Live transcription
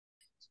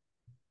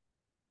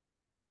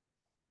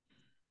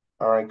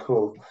All right,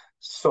 cool.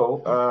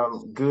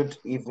 So, good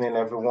evening,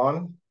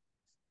 everyone.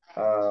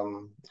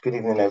 Good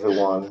evening,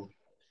 everyone.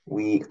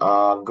 We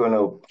are going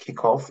to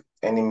kick off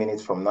any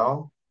minute from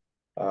now.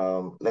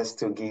 Let's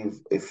still give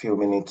a few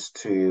minutes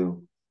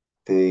to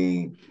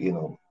the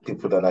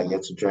people that are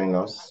yet to join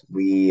us.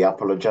 We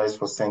apologize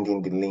for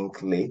sending the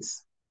link late.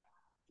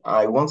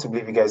 I want to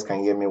believe you guys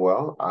can hear me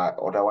well.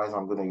 Otherwise,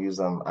 I'm going to use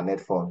an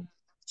headphone.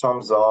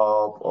 Thumbs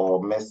up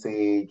or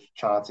message,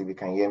 chat if you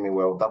can hear me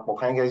well.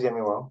 Can you guys hear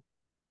me well?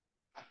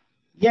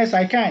 Yes,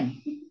 I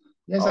can.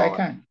 Yes, I All right.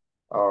 can.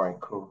 All right,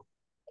 cool.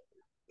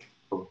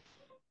 Cool.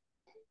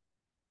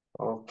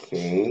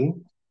 Okay.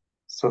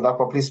 So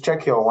Dapo, please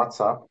check your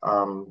WhatsApp.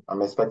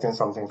 I'm expecting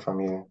something from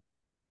you.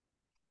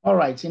 All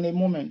right, in a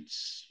moment.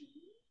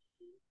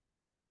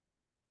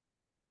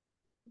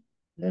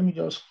 Let me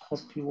just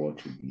copy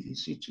what will be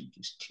easy to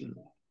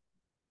distill.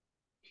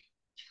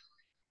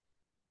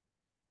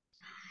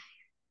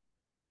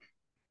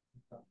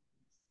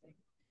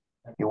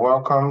 You're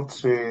welcome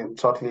to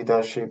Thought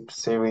Leadership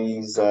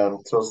Series.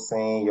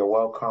 Tosin, you're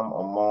welcome.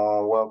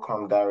 Omo,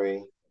 welcome,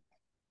 Dari.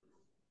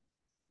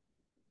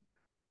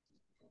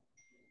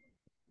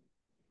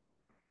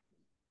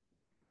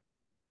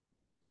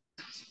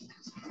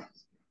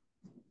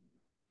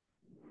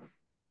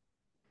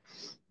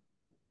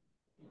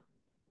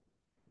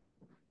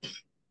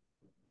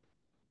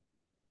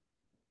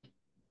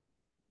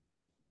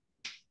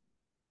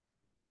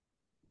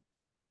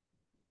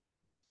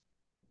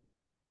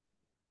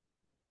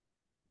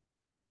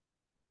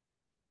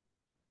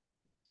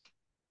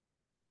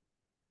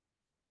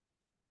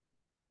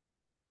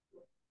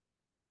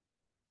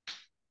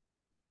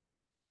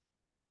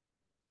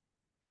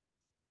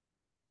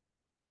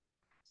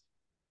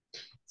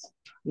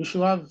 We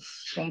should have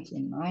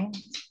something now.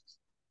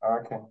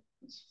 Okay.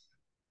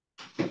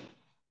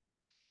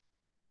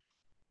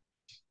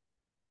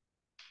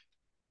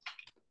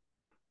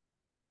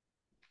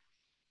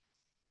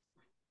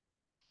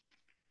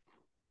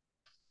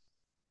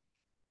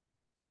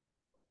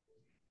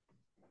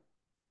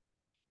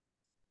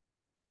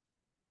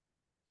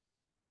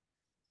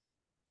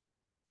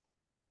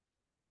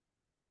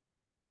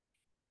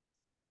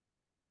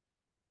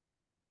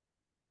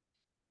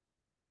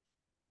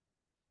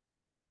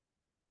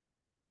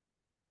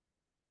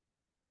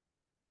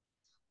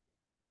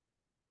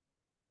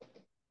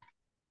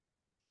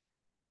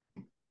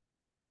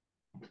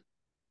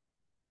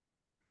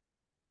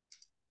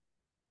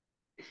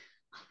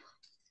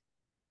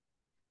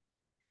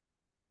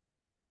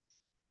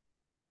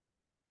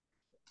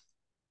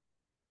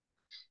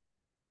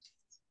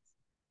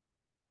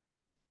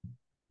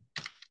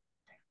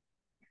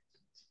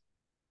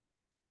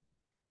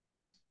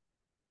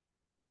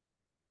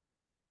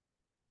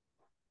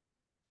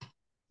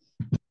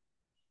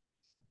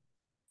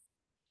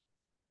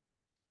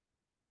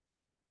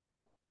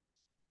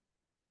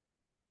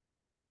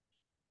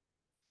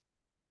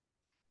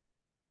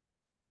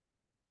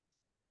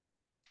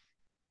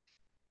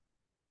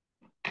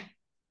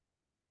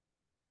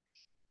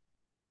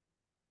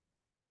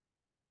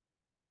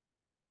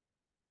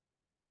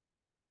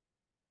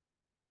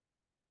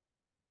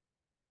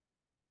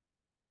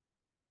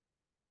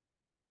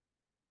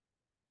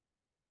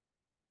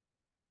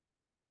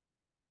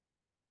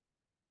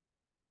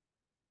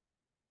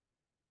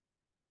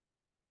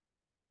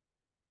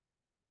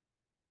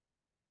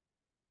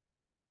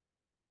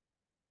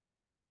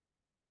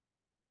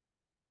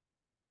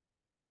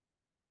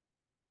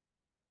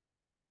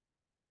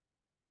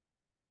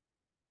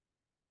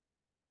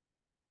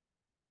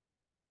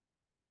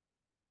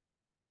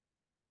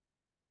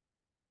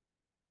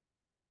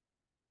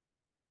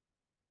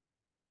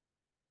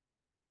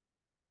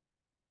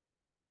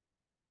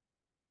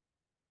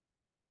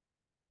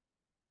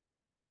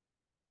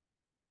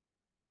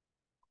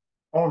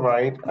 All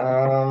right.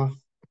 I'm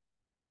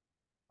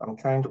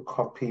trying to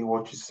copy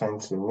what you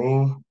sent to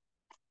me.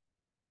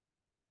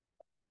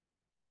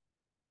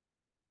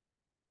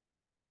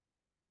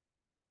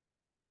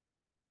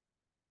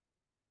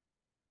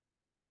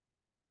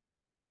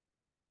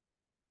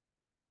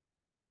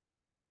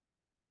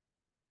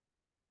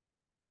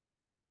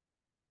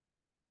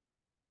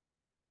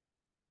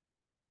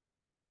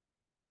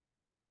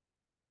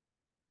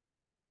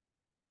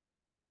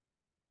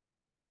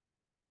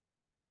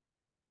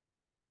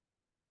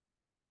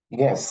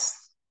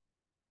 Yes.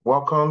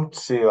 Welcome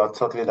to our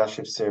Thought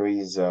Leadership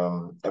Series,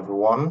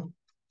 everyone.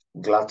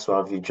 Glad to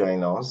have you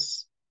join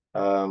us.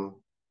 Um,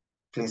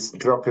 Please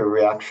drop a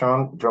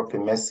reaction, drop a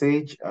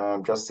message,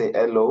 just say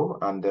hello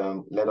and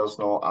let us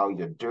know how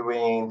you're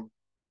doing,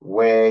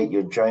 where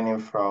you're joining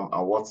from,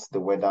 and what's the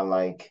weather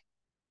like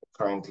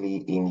currently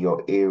in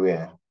your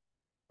area.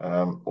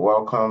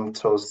 Welcome,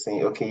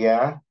 Tosin. Okay,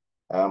 yeah.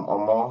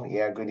 Omo,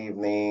 yeah, good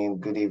evening.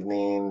 Good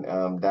evening,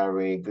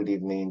 Dare. Good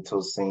evening,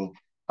 Tosin.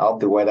 I hope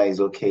the weather is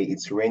okay.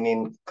 It's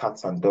raining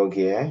cats and dog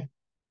here.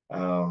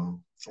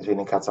 It's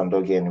raining cats and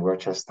dog here in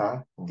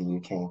Rochester, in the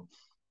UK.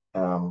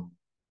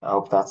 I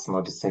hope that's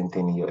not the same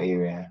thing in your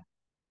area.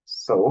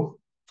 So,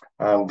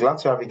 I'm glad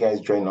to have you guys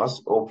join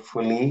us.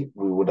 Hopefully,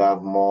 we would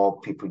have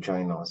more people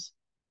join us.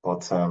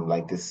 But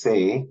like they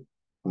say,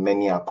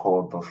 many are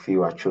called, but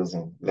few are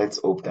chosen. Let's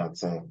hope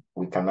that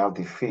we can have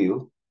the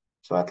few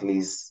to at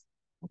least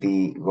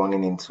be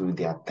running into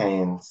their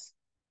tens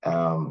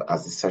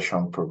as the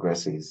session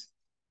progresses.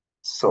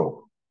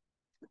 So,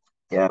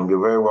 yeah,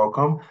 you're very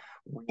welcome.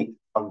 We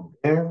are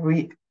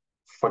very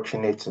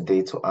fortunate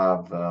today to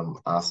have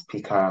our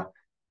speaker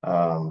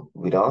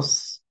with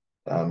us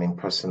in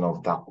person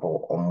of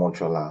Dapo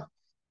Omojola.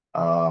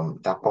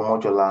 Dapo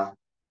Omojola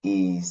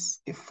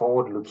is a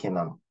forward-looking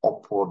and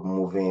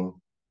upward-moving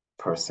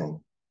person,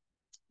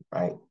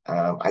 right?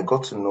 I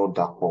got to know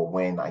Dapo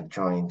when I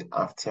joined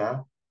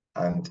AFTIA,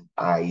 and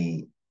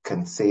I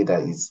can say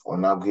that he's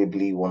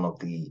unarguably one of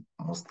the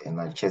most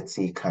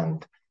energetic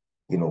and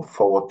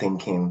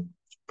forward-thinking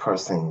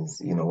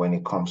persons, when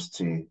it comes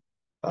to,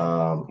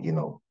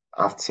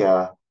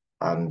 AFTIA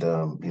and,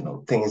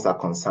 things that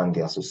concern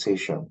the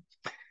association.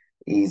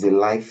 He's a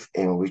life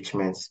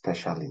enrichment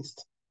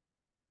specialist.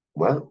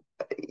 Well,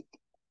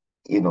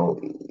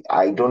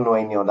 I don't know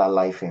any other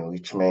life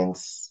enrichment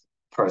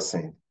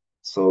person.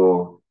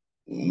 So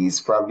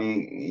he's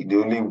probably the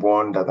only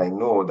one that I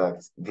know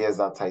that bears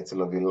that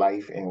title of a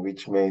life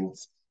enrichment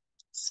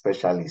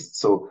specialist.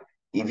 So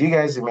if you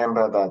guys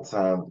remember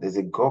that there's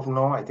a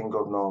governor, I think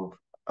governor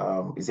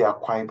of, is it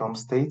Akwa Ibom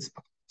State,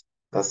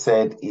 that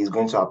said he's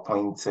going to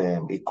appoint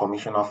a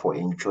commissioner for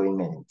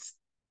enjoyment,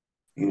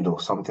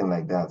 something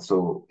like that.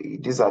 So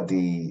these are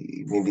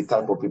maybe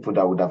type of people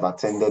that would have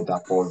attended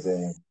that was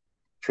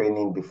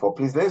training before.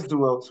 Please, let's do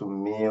well to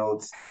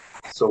mute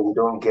so we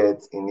don't get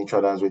in each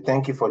other's way.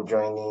 Thank you for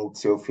joining,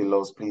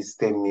 Theophilus. Please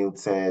stay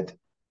muted.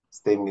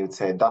 Stay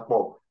muted.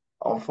 Dapo,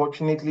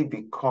 unfortunately,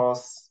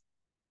 because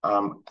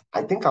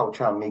I think I'll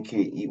try and make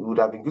it would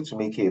have been good to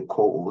make you a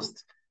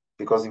co-host,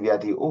 because if you are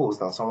the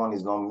host and someone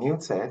is not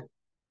muted,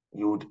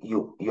 you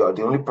are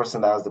the only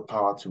person that has the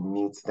power to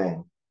mute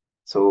them.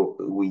 So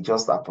we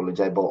just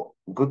apologize. But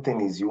good thing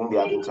is you won't be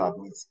having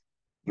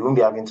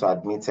to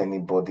admit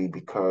anybody,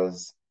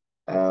 because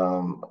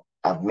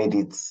I've made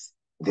it,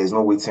 there's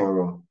no waiting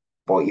room.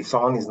 But if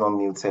someone is not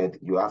muted,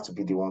 you have to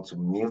be the one to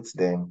mute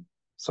them.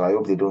 So I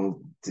hope they don't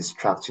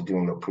distract you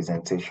during your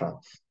presentation.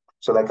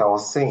 So like I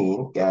was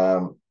saying,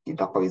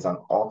 Dapo is an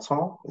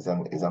author,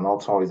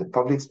 is a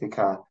public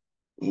speaker,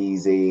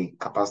 is a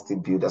capacity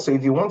builder. So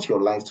if you want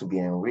your life to be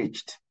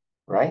enriched,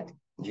 right,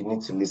 you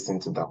need to listen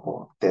to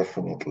Dapo,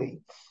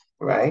 definitely,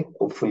 right?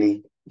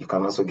 Hopefully, you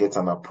can also get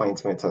an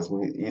appointment as,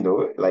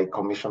 like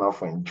commissioner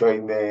for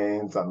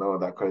enjoyment and all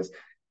that, because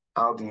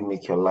how do you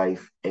make your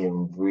life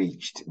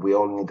enriched? We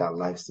all need our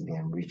lives to be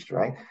enriched,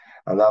 right?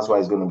 And that's why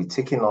it's going to be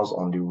taking us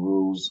on the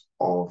rules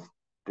of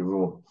the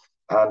room.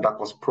 And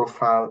Dapo's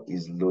profile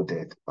is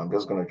loaded. I'm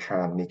just going to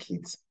try and make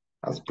it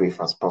as brief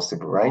as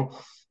possible, right?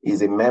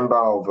 He's a member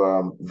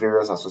of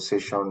various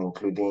associations,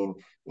 including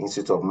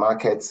Institute of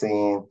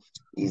Marketing.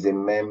 He's a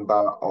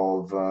member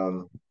of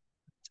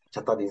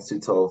Chartered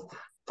Institute of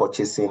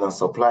Purchasing and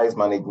Supplies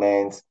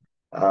Management.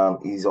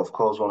 He's, of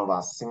course, one of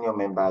our senior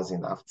members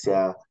in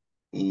AFTIA.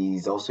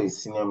 He's also a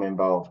senior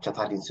member of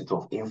Chartered Institute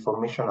of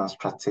Information and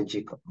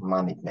Strategic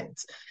Management.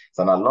 He's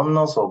an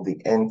alumnus of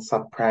the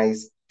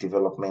Enterprise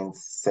Development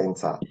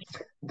Center,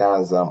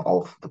 that's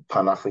of the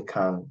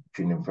Pan-African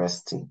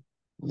University,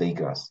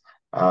 Lagos.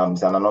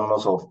 He's an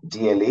alumnus of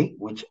DLA,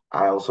 which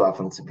I also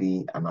happen to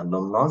be an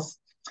alumnus.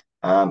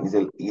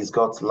 He's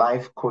got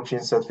life coaching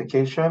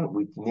certification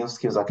with New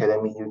Skills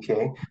Academy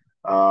UK.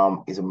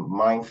 He's a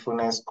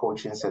mindfulness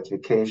coaching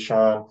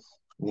certification,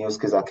 New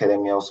Skills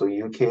Academy also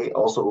UK.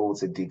 Also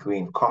holds a degree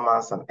in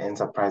commerce and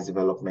enterprise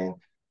development,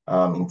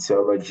 in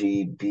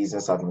theology,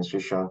 business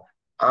administration,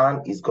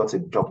 and he's got a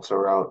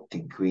doctoral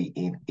degree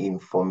in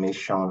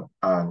information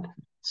and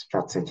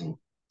strategy.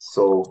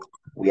 So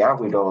we have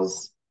with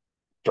us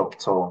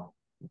Dr.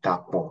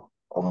 Dapo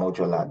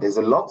Omojola. There's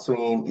a lot to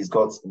him. He's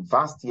got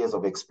vast years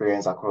of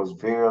experience across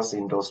various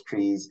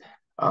industries.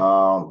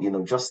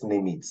 Just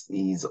name it.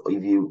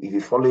 If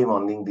you follow him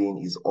on LinkedIn,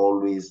 he's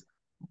always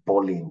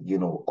balling,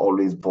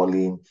 always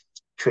balling,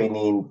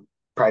 training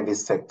private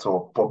sector,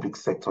 public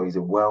sector. He's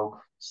a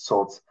well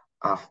sought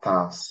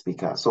after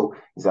speaker. So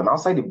he's an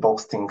outside the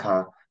box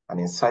thinker, an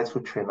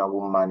insightful trainer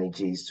who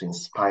manages to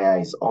inspire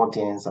his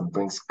audience and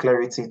brings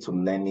clarity to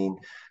learning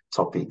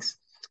topics.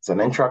 He's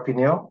an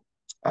entrepreneur,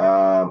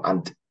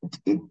 and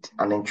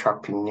an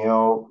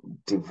entrepreneur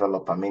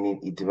developer,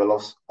 meaning he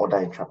develops other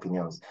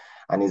entrepreneurs,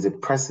 and he's the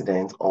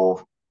president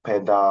of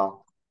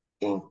Pedal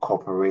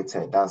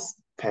Incorporated. That's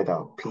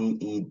Pedal,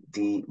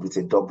 P-E-D with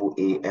a double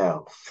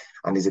A-L,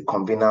 and is a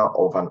convener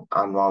of an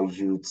annual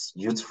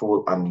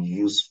youthful and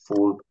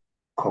useful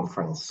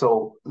conference.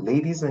 So,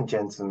 ladies and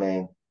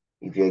gentlemen,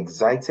 if you're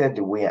excited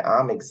the way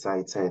I'm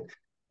excited,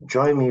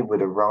 join me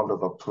with a round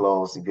of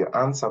applause. If your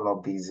hands are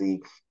not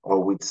busy,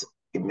 or with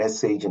a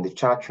message in the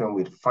chat room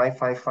with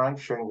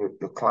 555 showing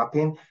you're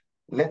clapping,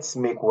 let's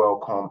make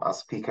welcome our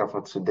speaker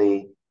for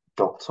today,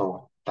 Dr.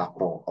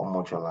 Dapo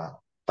Omojola.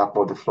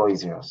 Dapo, the floor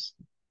is yours.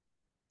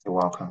 You're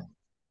welcome.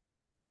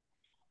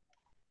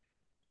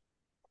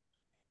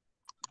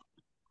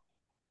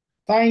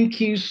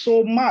 Thank you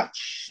so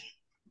much.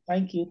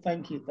 Thank you.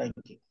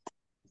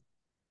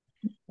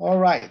 All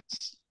right.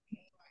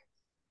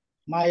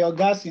 My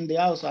guys in the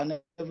house and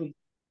every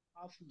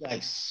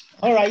guys.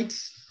 All right.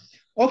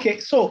 Okay,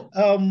 so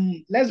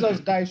let's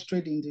just dive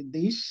straight into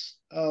this.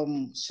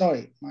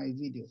 Sorry, my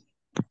video.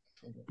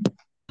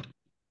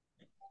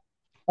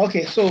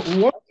 Okay, so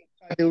what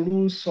are the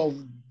rules of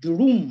the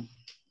room?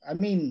 I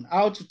mean,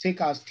 how to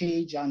take our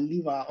stage and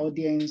leave our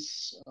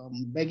audience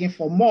begging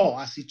for more,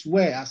 as it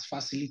were, as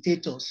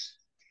facilitators.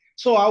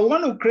 So I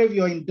want to crave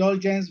your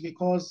indulgence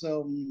because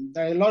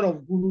there are a lot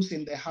of gurus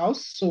in the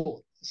house.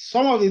 So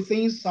some of the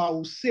things I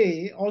will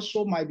say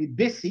also might be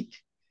basic.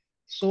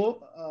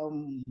 So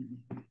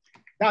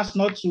that's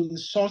not to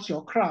insult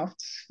your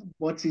craft,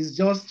 but it's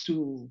just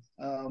to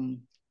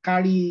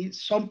carry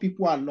some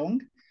people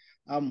along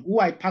who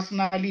I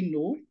personally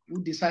know,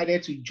 who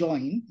decided to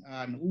join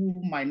and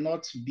who might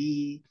not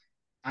be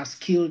as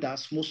skilled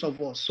as most of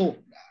us. So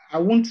I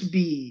won't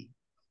be,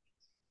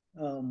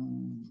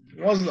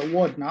 what's the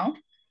word now?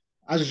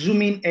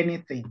 Assuming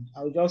anything.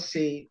 I'll just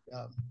say,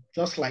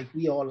 just like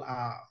we all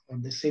are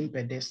on the same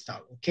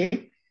pedestal,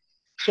 okay?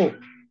 So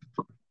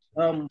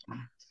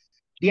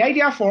the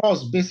idea for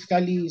us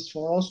basically is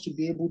for us to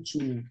be able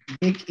to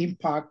make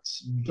impact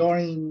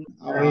during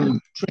our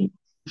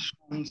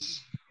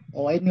trainings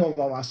or any of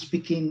our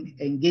speaking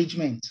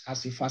engagements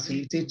as a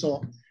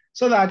facilitator,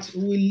 so that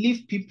we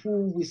leave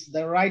people with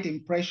the right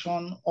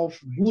impression of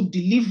good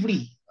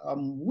delivery,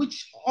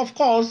 which of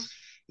course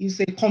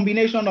is a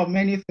combination of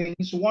many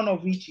things, one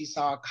of which is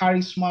our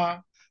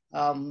charisma,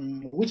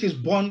 which is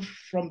born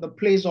from the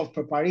place of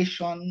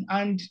preparation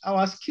and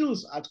our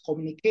skills at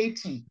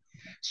communicating.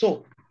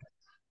 So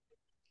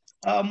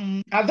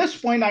at this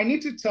point, I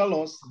need to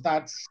tell us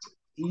that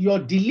your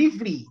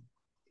delivery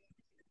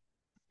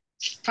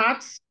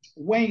starts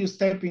when you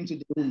step into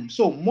the room.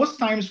 So most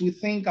times we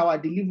think our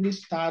delivery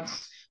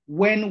starts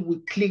when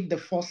we click the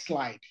first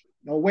slide,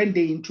 when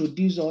they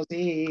introduce us,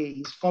 hey,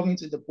 he's coming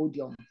to the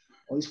podium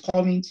or he's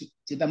coming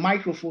to the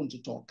microphone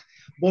to talk.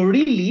 But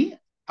really,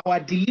 our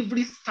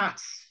delivery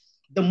starts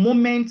the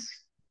moment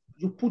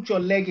you put your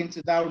leg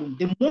into that room,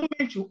 the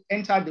moment you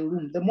enter the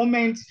room, the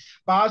moment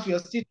perhaps you're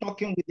still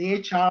talking with the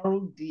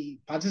HR, the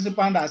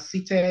participant are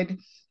seated,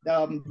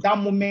 that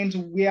moment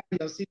where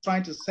you're still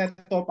trying to set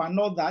up and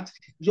all that,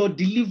 your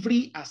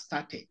delivery has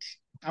started.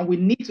 And we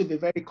need to be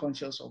very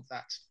conscious of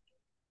that.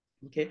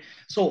 Okay,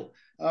 so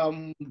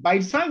by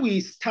the time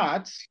we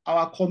start,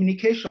 our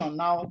communication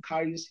now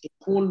carries a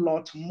whole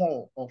lot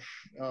more of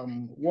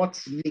what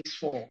makes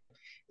for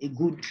a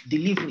good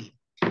delivery.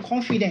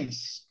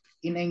 Confidence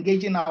in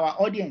engaging our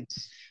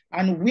audience.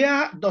 And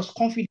where does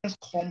confidence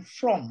come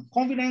from?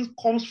 Confidence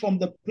comes from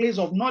the place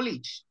of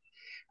knowledge.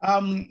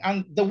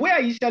 And the way I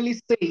usually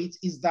say it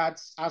is that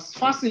as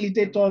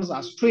facilitators,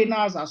 as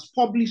trainers, as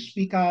public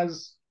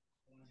speakers,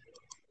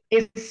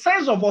 a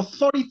sense of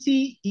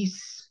authority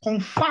is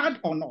conferred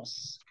on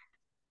us.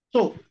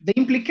 So the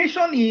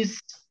implication is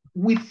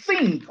we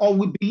think or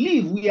we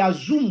believe, we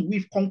assume,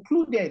 we've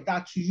concluded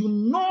that you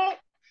know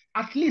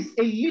at least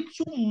a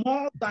little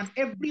more than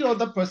every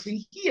other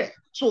person here.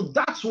 So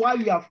that's why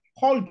we have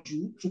called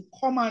you to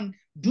come and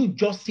do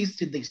justice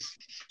to this.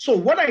 So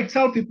what I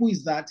tell people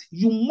is that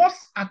you must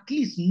at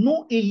least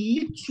know a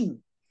little.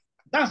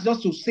 That's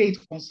just to say it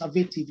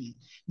conservatively.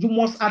 You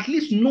must at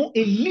least know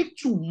a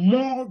little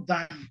more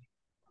than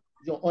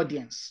your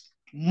audience,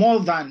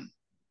 more than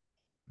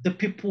the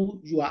people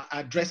you are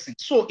addressing.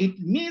 So it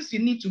means you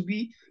need to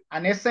be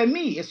an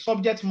SME, a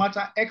subject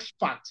matter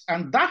expert.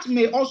 And that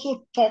may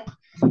also talk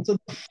to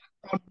the fact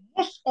that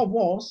most of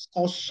us,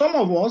 or some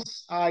of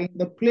us, are in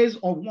the place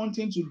of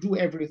wanting to do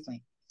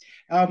everything.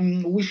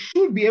 We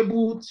should be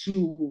able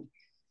to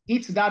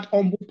eat that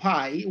humble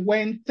pie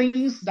when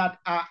things that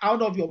are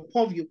out of your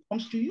purview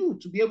comes to you,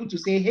 to be able to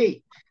say,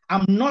 hey,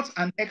 I'm not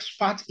an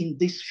expert in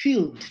this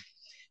field.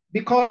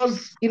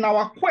 Because in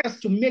our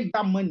quest to make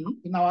that money,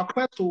 in our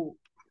quest to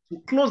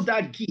close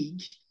that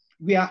gig,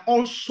 we are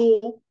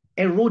also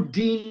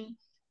eroding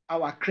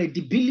our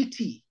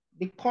credibility,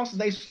 because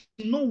there's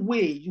no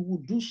way you will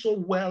do so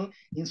well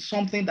in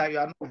something that you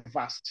are not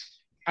versed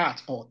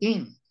at or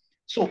in.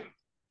 So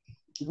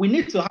we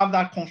need to have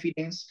that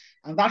confidence,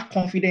 and that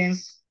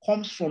confidence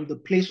comes from the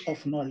place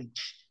of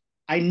knowledge.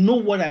 I know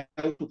what I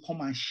want to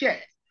come and share.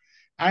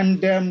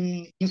 And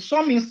in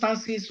some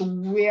instances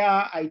where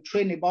I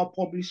train about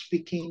public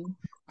speaking,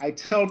 I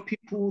tell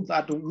people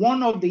that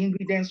one of the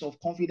ingredients of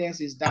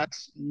confidence is that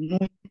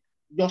knowing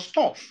your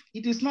stuff.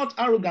 It is not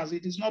arrogance,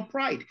 it is not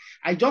pride.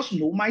 I just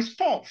know my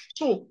stuff.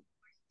 So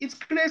it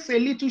creates a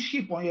little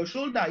chip on your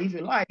shoulder if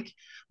you like,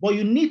 but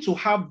you need to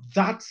have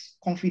that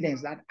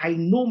confidence that I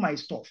know my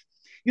stuff.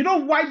 You know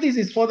why this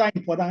is further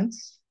important?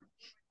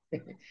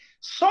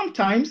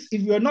 Sometimes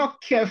if you're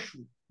not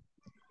careful,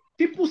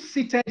 people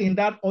seated in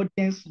that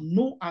audience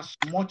know as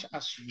much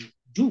as you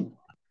do,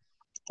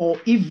 or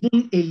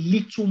even a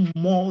little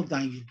more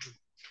than you do.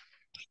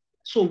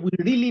 So we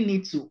really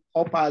need to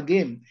up our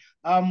game.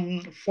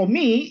 For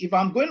me, if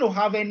I'm going to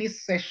have any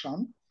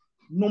session,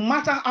 no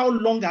matter how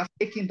long I've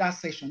taken that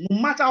session,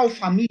 no matter how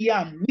familiar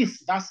I'm with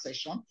that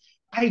session,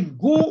 I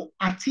go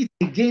at it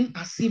again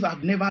as if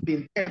I've never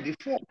been there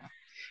before.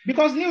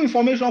 Because new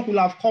information could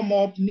have come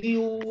up,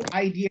 new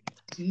ideas,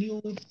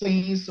 new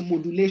things,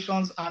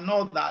 modulations, and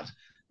all that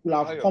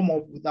will have come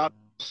up without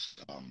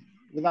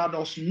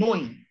us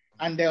knowing.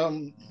 And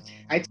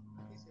I think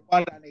it's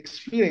about an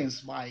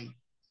experience my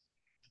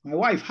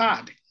wife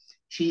had.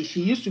 She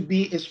used to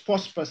be a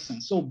sports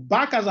person. So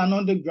back as an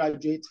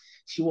undergraduate,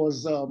 she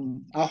was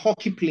a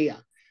hockey player.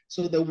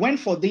 So they went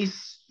for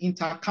this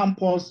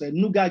intercampus,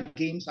 Nougat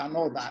games and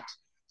all that.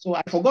 So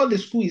I forgot the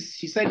school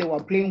she said they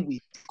were playing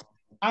with.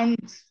 And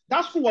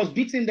that school was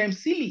beating them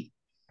silly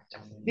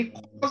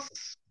because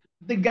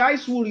the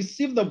guys who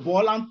received the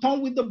ball and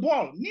turn with the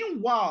ball.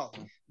 Meanwhile,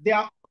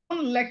 their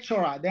own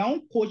lecturer, their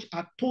own coach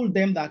had told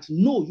them that,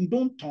 no, you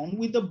don't turn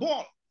with the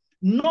ball,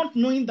 not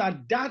knowing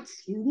that that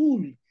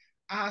rule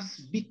has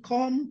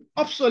become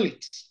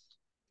obsolete,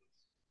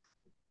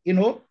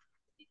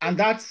 and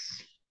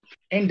that's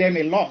earned them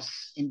a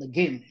loss in the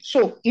game.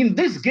 So in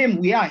this game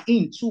we are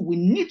in too, we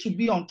need to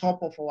be on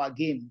top of our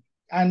game.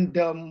 And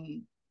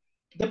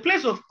the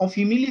place of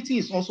humility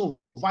is also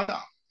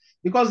vital,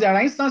 because there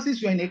are instances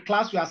you're in a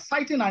class, you are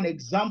citing an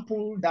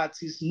example that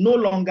is no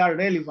longer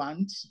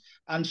relevant,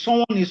 and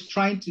someone is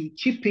trying to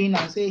chip in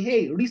and say,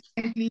 hey,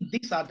 recently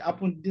this had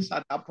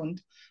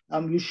happened.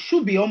 You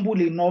should be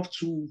humble enough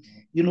to,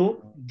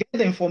 get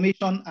the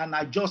information and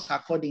adjust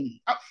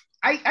accordingly.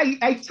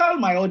 I tell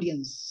my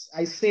audience,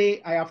 I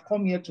say, I have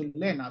come here to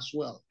learn as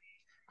well.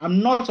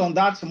 I'm not on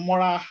that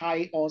moral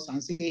high horse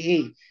and say,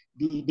 hey,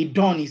 the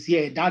dawn is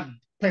here, that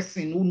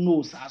person who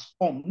knows has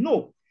come.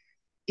 No,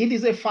 it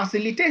is a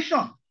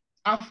facilitation.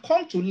 I've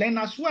come to learn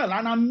as well,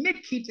 and I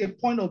make it a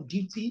point of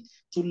duty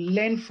to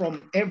learn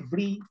from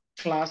every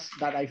class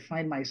that I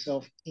find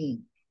myself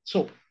in.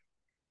 So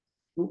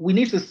we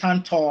need to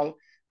stand tall,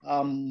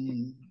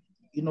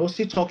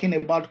 still talking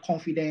about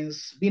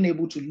confidence, being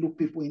able to look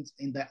people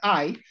in the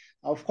eye.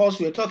 Of course,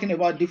 we're talking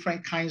about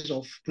different kinds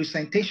of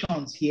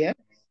presentations here,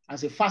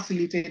 as a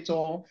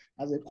facilitator,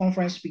 as a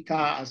conference speaker,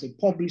 as a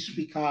public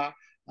speaker,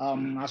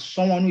 as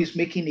someone who is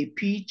making a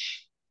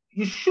pitch.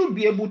 You should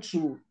be able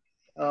to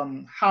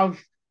have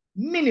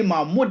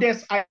minimal,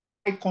 modest eye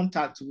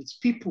contact with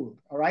people,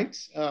 all right?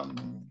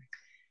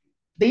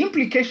 The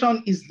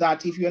implication is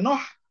that if you're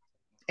not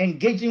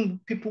engaging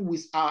people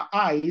with our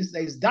eyes,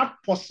 there is that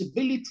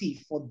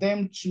possibility for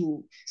them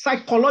to,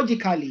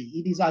 psychologically,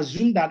 it is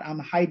assumed that I'm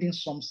hiding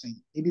something.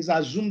 It is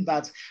assumed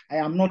that I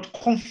am not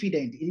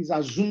confident. It is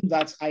assumed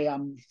that I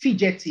am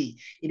fidgety.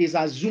 It is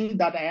assumed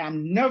that I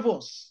am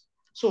nervous.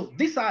 So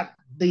these are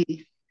the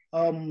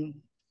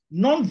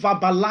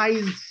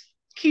non-verbalized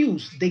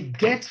cues they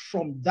get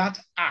from that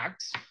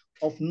act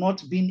of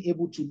not being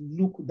able to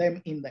look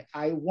them in the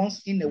eye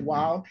once in a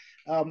while.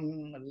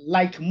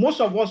 Like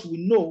most of us, we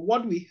know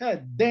what we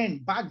heard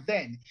back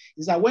then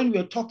is that when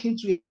we're talking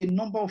to a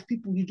number of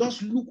people, you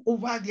just look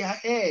over their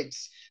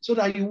heads so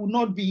that you will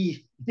not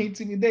be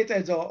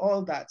intimidated or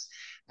all that.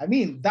 I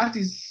mean, that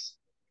is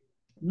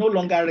no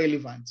longer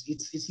relevant.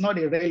 It's not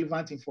a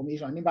relevant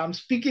information. If I'm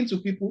speaking to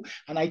people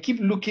and I keep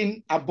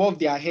looking above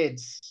their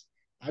heads,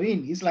 I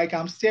mean, it's like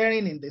I'm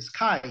staring in the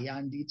sky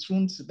and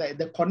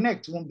the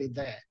connect won't be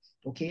there.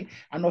 Okay.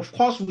 And of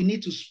course, we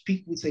need to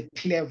speak with a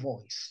clear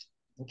voice.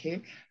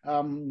 Okay.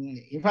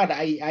 In fact,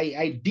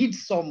 I read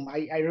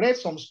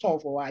some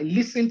stuff, or I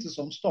listened to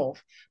some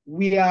stuff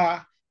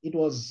where it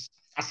was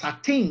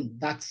ascertained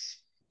that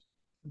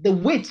the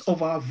weight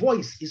of our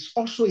voice is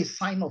also a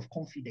sign of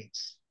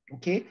confidence.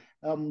 Okay.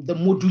 The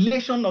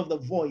modulation of the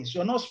voice.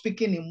 You're not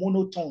speaking in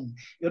monotone.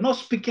 You're not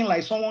speaking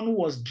like someone who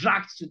was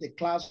dragged to the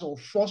class or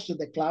forced to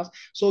the class.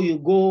 So you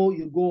go,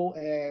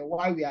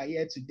 why we are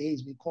here today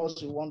is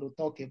because we want to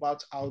talk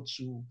about how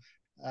to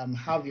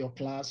have your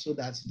class so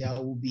that there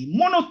will be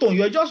monotone.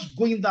 You're just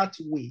going that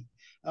way.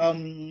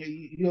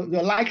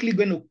 You're likely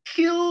going to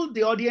kill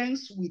the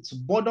audience with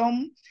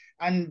boredom,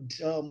 and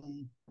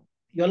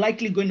you're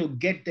likely going to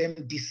get them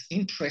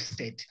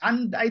disinterested.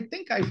 And I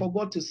think I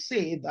forgot to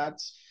say that,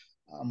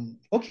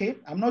 okay,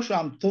 I'm not sure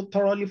I'm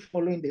thoroughly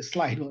following the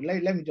slide.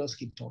 Let me just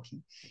keep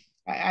talking.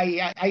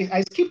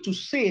 I skipped to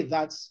say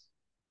that,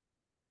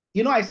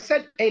 I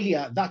said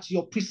earlier that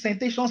your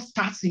presentation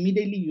starts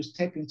immediately you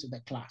step into the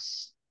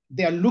class.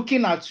 They're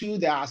looking at you,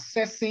 they're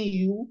assessing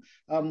you,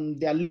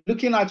 they're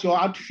looking at your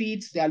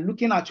outfits, they're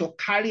looking at your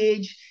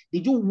carriage.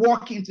 Did you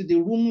walk into the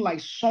room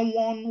like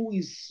someone who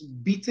is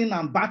beaten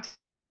and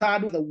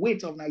battered with the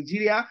weight of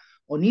Nigeria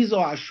on his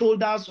or her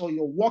shoulders, or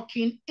you're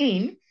walking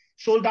in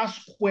shoulder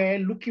square,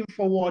 looking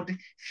forward,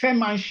 firm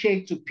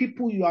handshake to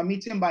people you are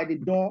meeting by the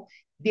door?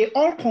 They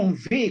all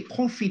convey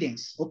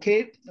confidence,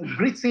 okay?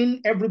 Greeting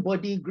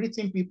everybody,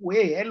 greeting people,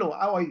 hey, hello,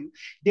 how are you?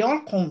 They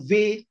all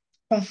convey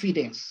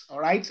confidence,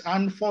 all right?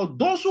 And for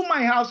those who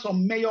might have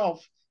some measure of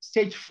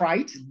stage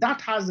fright,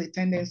 that has a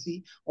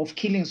tendency of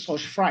killing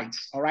such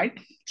frights, all right?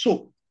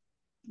 So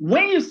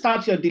when you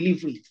start your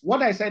delivery,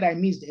 what I said I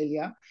missed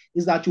earlier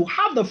is that you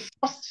have the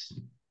first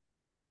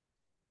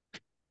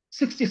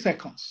 60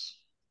 seconds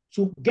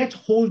to get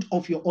hold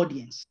of your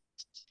audience.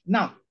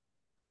 Now,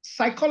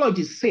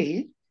 psychologists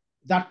say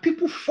that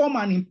people form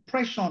an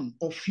impression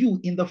of you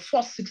in the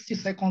first 60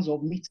 seconds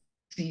of meeting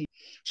you.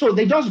 So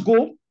they just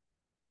go,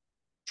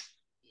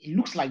 it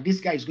looks like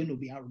this guy is going to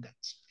be arrogant.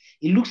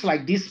 It looks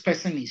like this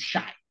person is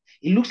shy.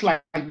 It looks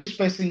like this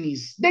person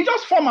is, they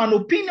just form an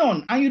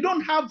opinion and you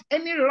don't have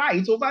any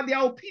right over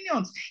their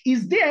opinions.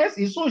 It's theirs,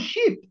 it's so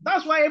cheap.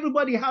 That's why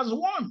everybody has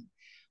one.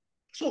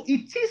 So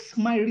it is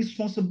my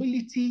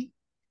responsibility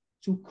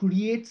to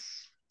create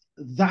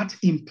that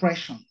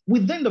impression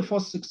within the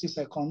first 60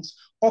 seconds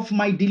of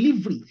my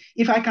delivery.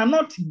 If I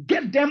cannot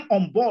get them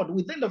on board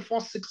within the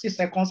first 60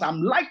 seconds,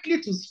 I'm likely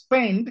to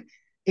spend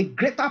a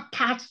greater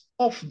part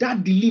of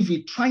that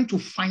delivery trying to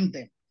find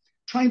them,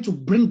 trying to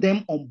bring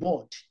them on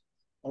board.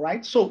 All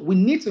right. So we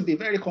need to be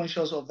very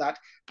conscious of that.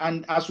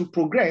 And as we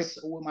progress,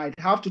 we might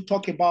have to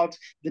talk about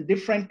the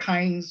different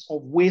kinds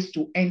of ways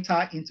to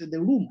enter into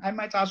the room. I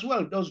might as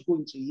well just go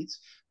into it.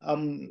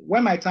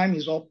 When my time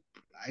is up,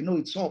 I know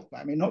it's up.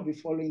 I may not be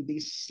following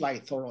this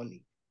slide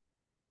thoroughly.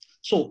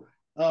 So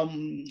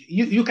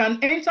you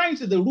can enter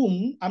into the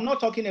room. I'm not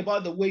talking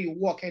about the way you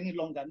walk any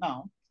longer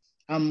now.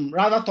 I'm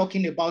rather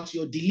talking about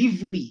your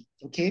delivery.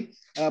 Okay.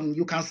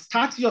 You can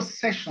start your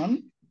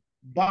session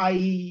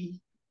by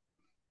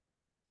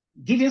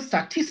giving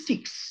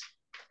statistics.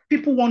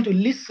 People want to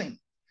listen.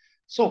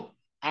 So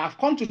I've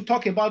come to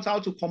talk about how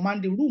to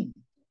command the room.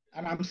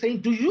 And I'm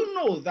saying, do you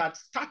know that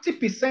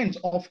 30%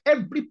 of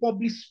every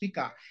public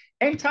speaker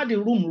enter the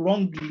room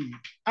wrongly?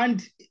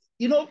 And,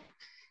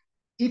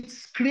 it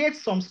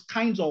creates some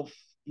kinds of,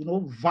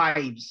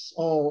 vibes.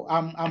 Or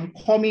I'm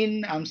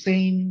coming, I'm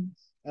saying,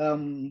 I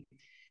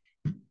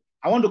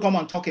want to come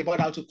and talk about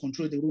how to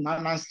control the room.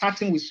 And I'm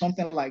starting with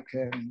something like,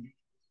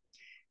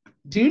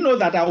 do you know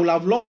that I would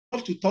have loved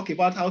to talk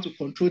about how to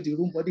control the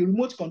room, but the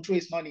remote control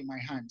is not in my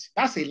hand?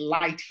 That's a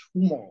light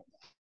humor.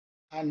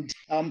 And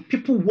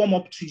people warm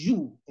up to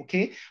you,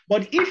 okay?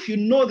 But if you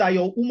know that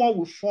your humor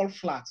will fall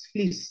flat,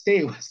 please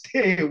stay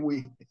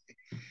away.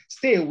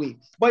 Stay away.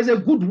 But it's a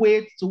good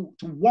way to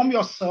warm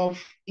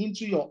yourself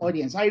into your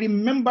audience. I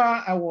remember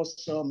I was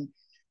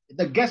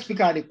the guest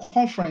speaker at a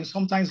conference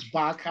sometimes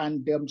back,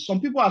 and some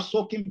people have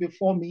spoken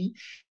before me.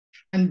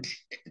 And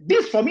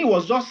this for me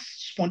was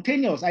just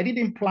spontaneous. I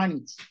didn't plan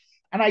it.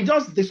 And I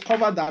just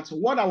discovered that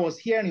what I was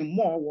hearing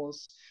more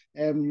was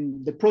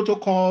the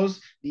protocols,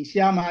 the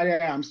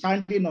Siamare, I'm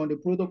standing on the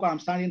protocol, I'm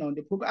standing on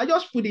the protocol. I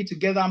just put it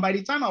together. And by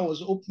the time I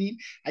was opening,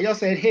 I just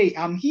said, hey,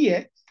 I'm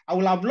here. I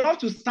would have loved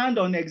to stand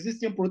on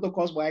existing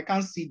protocols, but I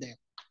can't see them.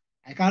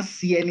 I can't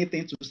see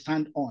anything to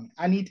stand on.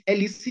 And it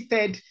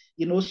elicited,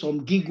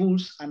 some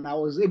giggles, and I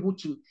was able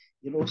to,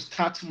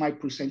 start my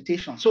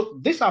presentation. So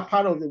these are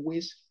part of the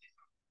ways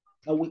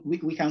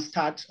we can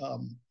start,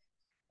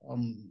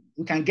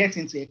 we can get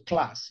into a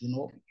class,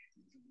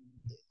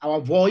 our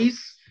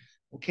voice,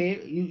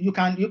 okay? You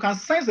can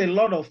sense a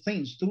lot of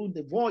things through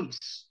the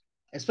voice,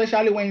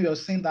 especially when you're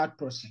seeing that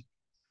person.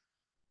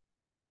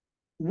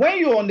 When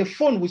you're on the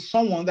phone with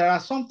someone, there are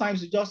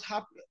sometimes you just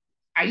have,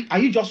 are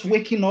you just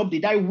waking up?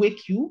 Did I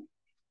wake you?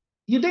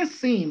 You didn't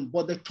see him,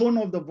 but the tone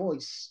of the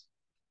voice,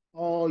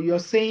 or you're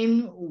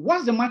saying,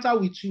 what's the matter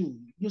with you?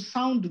 You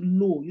sound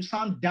low, you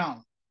sound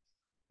down.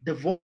 The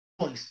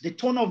voice, the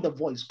tone of the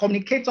voice.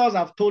 Communicators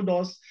have told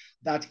us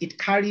that it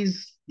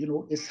carries,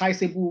 a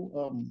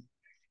sizable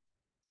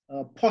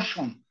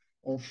portion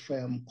of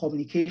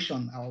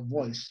communication, our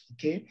voice,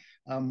 okay?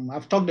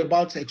 I've talked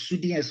about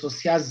exuding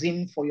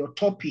enthusiasm for your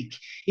topic.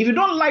 If you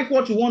don't like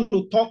what you want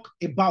to talk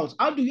about,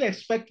 how do you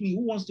expect me,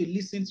 who wants to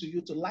listen to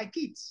you, to like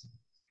it?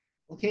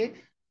 Okay?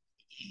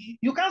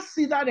 You can't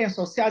see that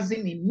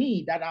enthusiasm in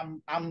me, that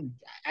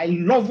I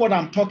love what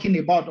I'm talking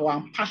about, or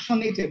I'm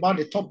passionate about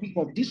the topic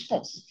of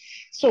discourse.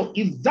 So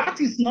if that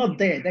is not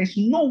there, there's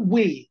no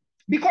way,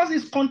 because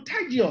it's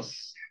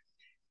contagious.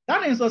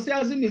 That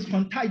enthusiasm is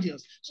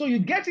contagious. So you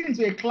get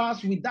into a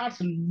class with that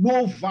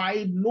low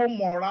vibe, low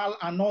morale,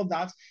 and all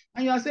that,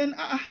 and you are saying,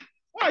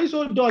 why are you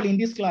so dull in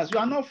this class? You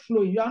are not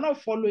flowing, you are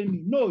not following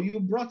me. No,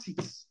 you brought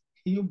it.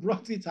 You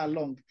brought it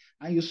along,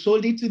 and you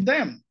sold it to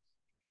them.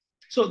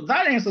 So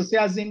that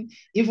enthusiasm,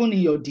 even in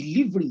your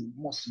delivery,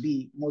 must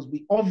be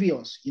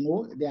obvious.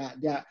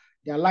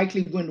 They are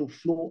likely going to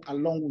flow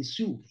along with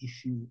you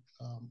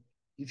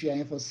if you're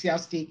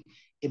enthusiastic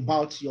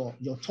about your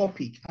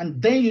topic.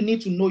 And then you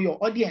need to know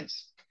your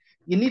audience.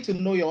 You need to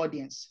know your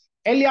audience.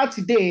 Earlier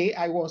today,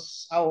 I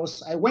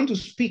went to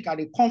speak at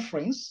a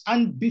conference,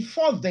 and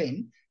before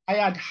then, I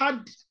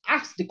had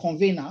asked the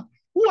convener,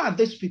 who are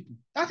these people?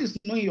 That is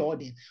knowing your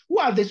audience. Who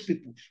are these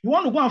people? You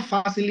want to go and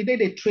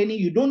facilitate a training,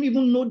 you don't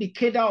even know the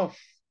cadre of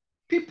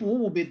people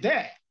who will be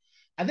there.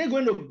 Are they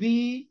going to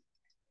be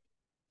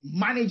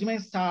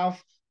management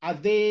staff? Are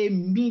they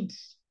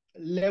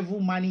mid-level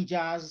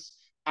managers?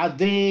 Are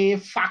they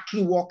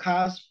factory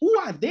workers? Who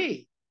are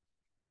they?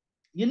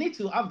 You need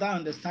to have that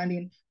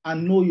understanding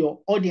and know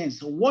your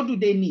audience. What do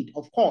they need?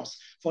 Of course,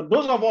 for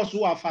those of us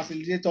who are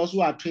facilitators,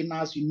 who are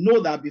trainers, you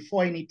know that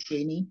before any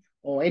training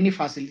or any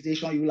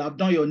facilitation, you will have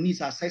done your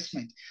needs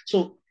assessment.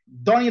 So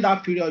during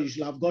that period, you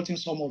should have gotten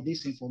some of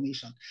this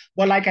information.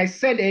 But like I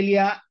said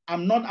earlier,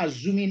 I'm not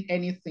assuming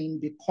anything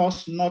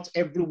because not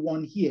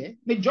everyone here,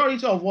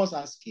 majority of us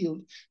are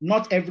skilled.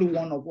 Not every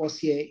one of us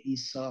here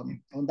is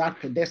on that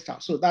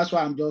pedestal. So that's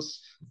why I'm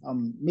just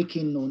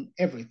making known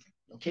everything,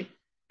 okay?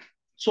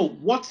 So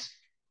what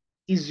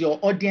is your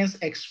audience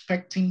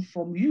expecting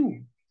from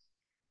you?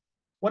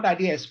 What are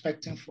they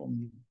expecting from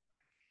you?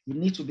 You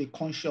need to be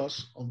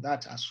conscious of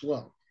that as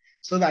well,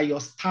 so that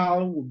your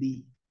style will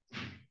be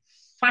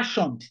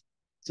fashioned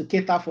to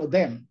cater for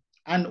them.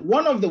 And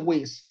one of the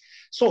ways,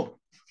 so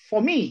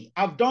for me,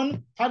 I've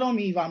done, pardon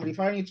me if I'm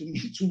referring to me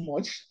too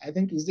much, I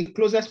think he's the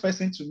closest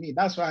person to me.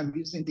 That's why I'm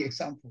using the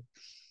example.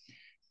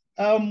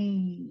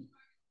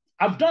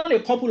 I've done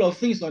a couple of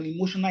things on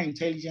emotional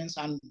intelligence,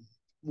 and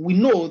we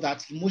know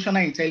that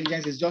emotional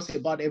intelligence is just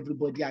about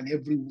everybody and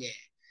everywhere,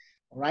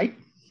 all right?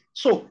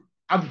 So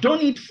I've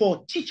done it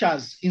for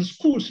teachers in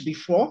schools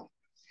before,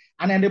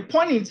 and at a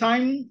point in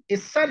time, a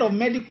set of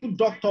medical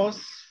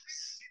doctors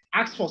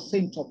asked for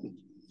same topic.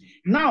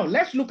 Now,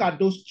 let's look at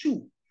those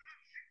two.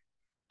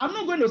 I'm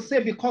not going to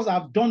say because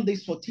I've done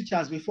this for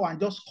teachers before and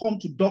just come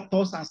to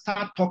doctors and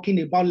start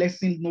talking about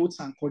lesson notes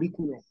and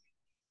curriculum.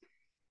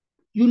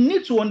 You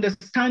need to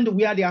understand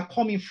where they are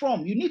coming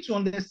from. You need to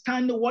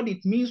understand what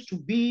it means to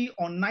be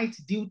on night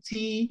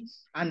duty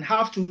and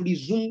have to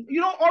resume.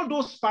 You know, all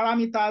those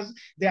parameters,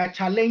 there are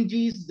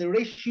challenges, the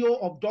ratio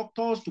of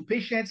doctors to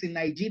patients in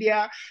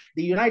Nigeria,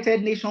 the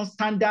United Nations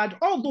standard,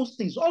 all those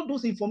things, all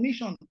those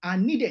information are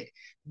needed.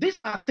 These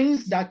are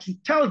things that you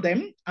tell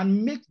them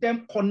and make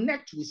them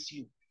connect with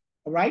you,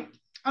 all right?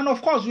 And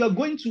of course, you are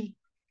going to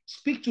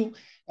speak to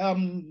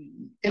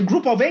a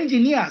group of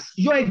engineers,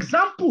 your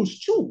examples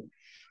too.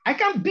 I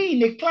can't be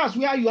in a class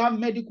where you have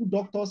medical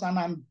doctors and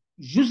I'm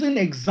using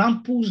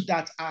examples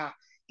that are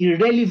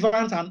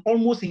irrelevant and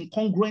almost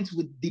incongruent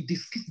with the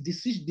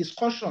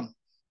discussion,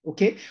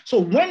 okay? So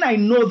when I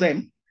know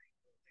them,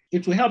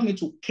 it will help me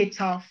to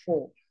cater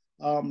for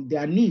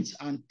their needs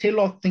and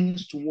tailor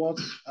things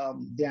towards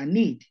their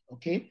need,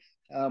 okay?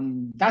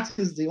 That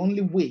is the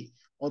only way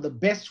or the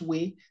best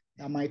way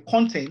that my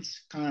content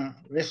can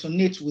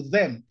resonate with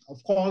them.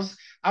 Of course,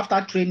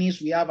 after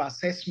trainings, we have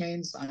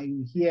assessments and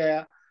you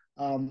hear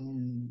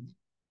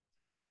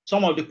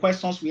some of the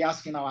questions we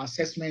ask in our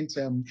assessment,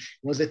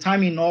 was the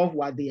time enough?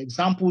 Were the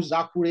examples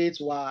accurate?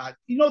 Were,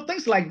 you know,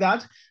 things like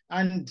that.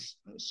 And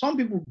some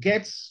people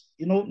get,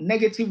 you know,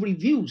 negative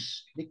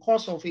reviews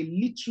because of a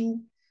few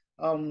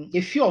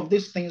of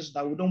these things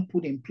that we don't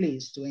put in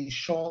place to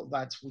ensure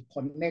that we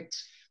connect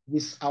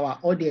with our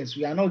audience.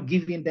 We are not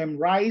giving them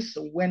rice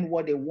when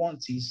what they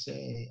want is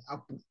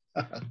apple.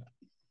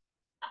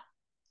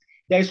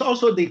 There is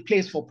also the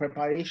place for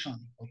preparation,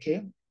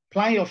 okay?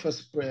 Plan your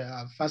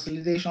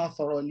facilitation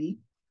thoroughly.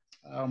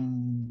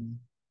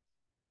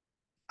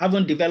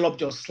 Haven't developed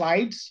your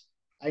slides.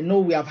 I know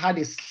we have had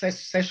a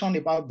session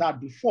about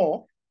that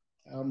before,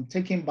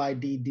 taken by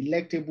the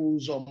delectable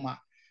Zoma.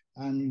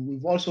 And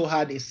we've also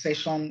had a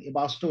session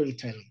about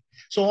storytelling.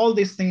 So all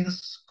these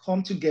things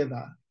come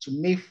together to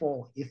make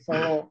for a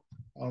thorough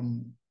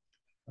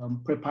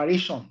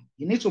preparation.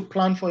 You need to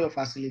plan for your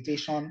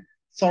facilitation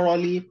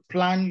thoroughly,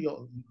 plan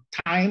your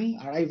time,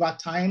 arrival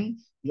time,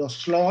 your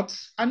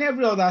slots, and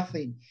every other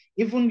thing.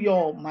 Even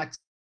your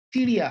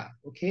material,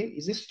 okay?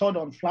 Is it stored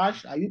on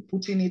flash? Are you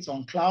putting it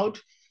on cloud?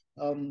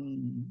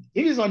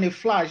 If it's on a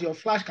flash, your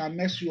flash can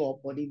mess you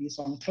up, but if it's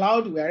on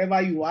cloud,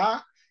 wherever you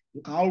are,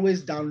 you can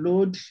always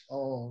download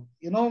or,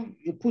 you know,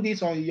 you put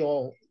it on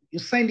you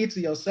send it to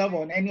yourself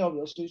on any of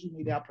your social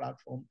media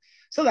platform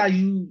so that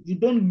you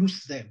don't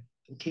lose them,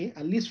 okay?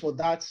 At least for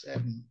that,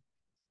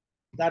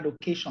 that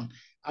occasion.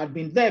 I'd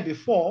been there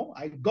before.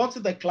 I got to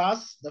the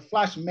class, the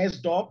flash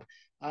messed up,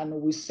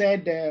 and we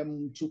said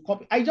to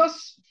copy.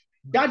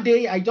 That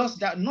day,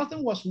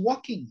 nothing was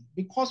working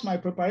because my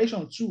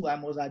preparation too, I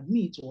must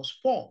admit, was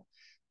poor.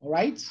 All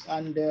right.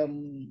 And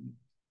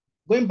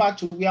going back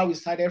to where we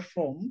started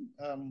from,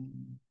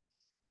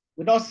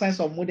 without sense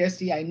of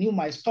modesty, I knew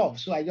my stuff.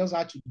 So I just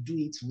had to do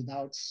it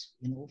without,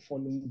 you know,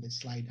 following the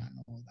slide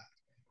and all that.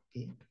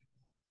 Okay.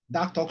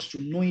 That talks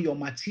to knowing your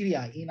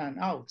material in and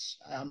out.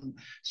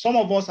 Some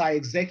of us are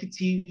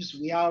executives.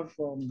 We have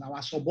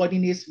our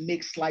subordinates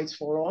make slides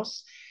for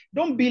us.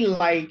 Don't be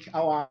like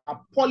our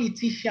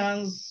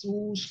politicians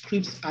whose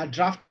scripts are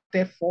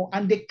drafted for,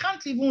 and they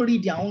can't even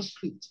read their own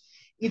script.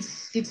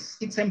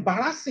 It's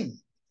embarrassing,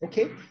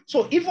 okay?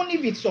 So even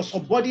if it's your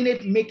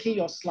subordinate making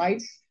your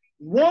slides,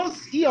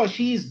 once he or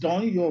she is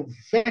done, you've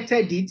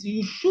vetted it,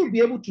 you should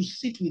be able to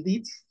sit with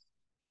it,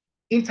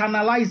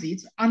 internalize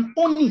it, and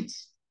own it,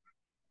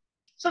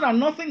 so that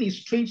nothing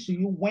is strange to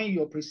you when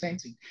you're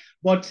presenting.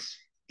 But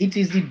it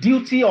is the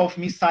duty of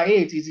Mr. A,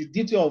 it is the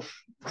duty of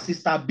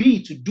Sister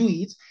B to do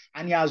it,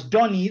 and he has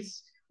done it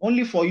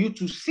only for you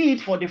to see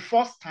it for the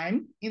first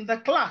time in the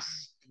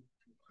class.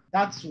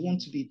 That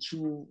won't be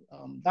too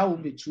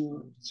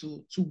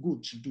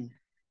good to do.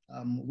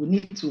 We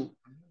need to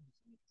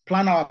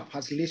plan our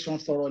facilitation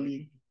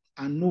thoroughly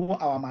and know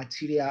our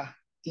material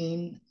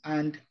in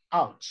and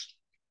out.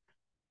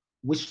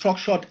 with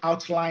structured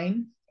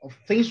outline of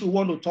things we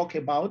want to talk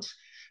about.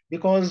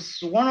 Because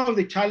one of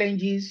the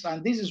challenges,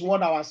 and this is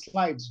what our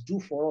slides do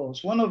for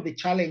us, one of the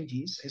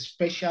challenges,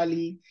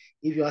 especially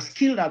if you are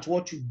skilled at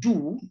what you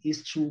do,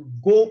 is to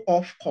go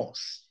off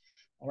course.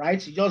 All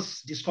right, you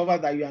just discover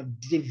that you have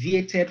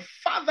deviated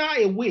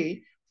farther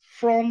away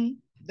from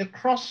the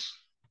cross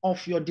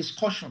of your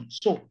discussion.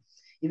 So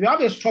if you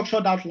have a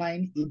structured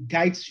outline, it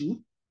guides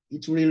you,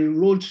 it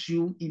railroads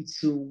you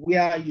into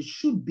where you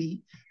should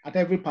be at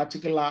every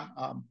particular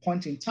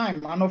point in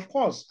time. And of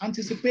course,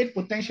 anticipate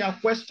potential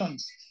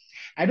questions.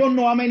 I don't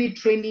know how many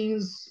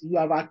trainings you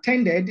have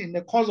attended in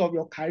the course of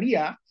your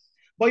career,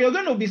 but you're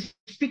going to be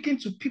speaking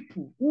to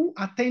people who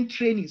attend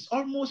trainings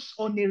almost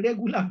on a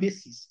regular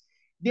basis.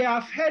 They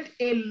have heard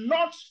a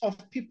lot of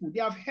people.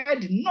 They have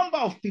heard a number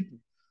of people.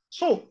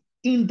 So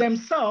in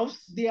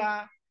themselves, they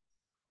are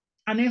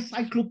an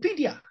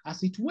encyclopedia,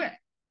 as it were.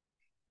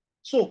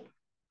 So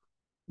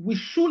we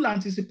should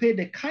anticipate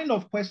the kind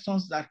of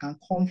questions that can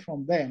come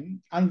from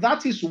them. And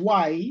that is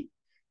why,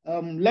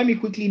 let me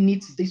quickly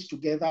knit this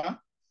together.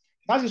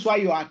 That is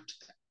why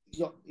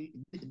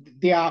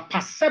their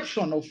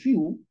perception of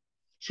you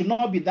should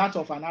not be that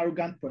of an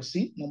arrogant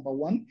person, number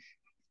one.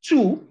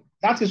 Two,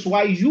 that is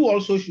why you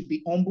also should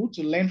be humble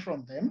to learn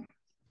from them.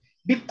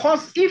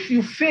 Because if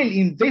you fail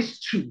in these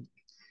two,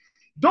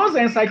 those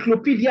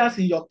encyclopedias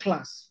in your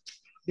class,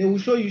 they will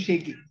show you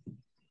shaky.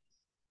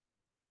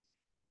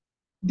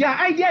 Their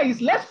idea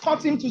is, let's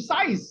cut him to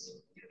size.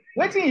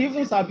 Waiting he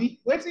even sabi,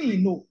 waiting he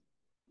know.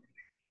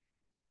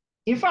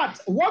 In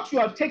fact, what you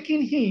are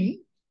taking him,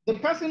 the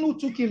person who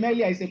took him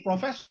earlier is a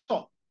professor.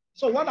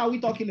 So what are we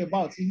talking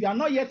about? If you are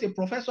not yet a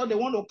professor, they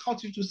want to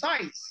cut you to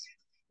size.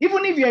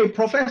 Even if you're a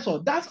professor,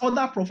 that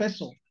other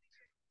professor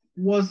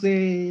was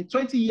a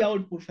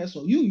 20-year-old professor.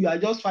 You are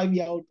just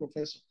 5-year-old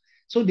professor.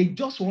 So they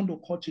just want to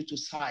cut you to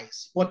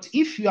size. But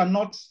if you are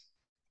not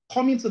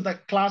coming to the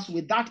class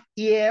with that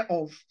air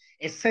of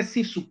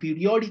excessive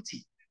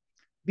superiority,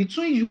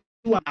 between you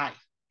and I,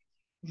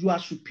 you are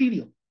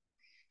superior.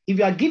 If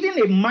you are given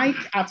a mic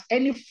at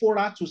any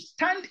fora to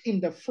stand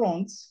in the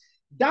front,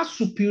 that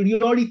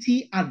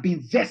superiority has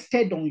been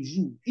vested on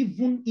you,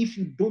 even if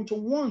you don't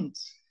want.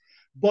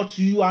 But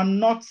you are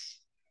not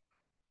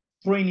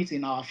throwing it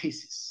in our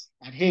faces.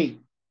 That, hey,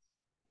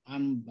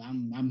 I'm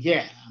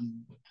here.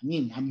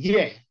 I'm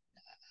here.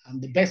 I'm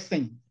the best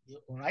thing.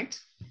 All right.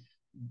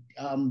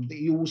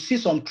 You will see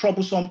some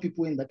troublesome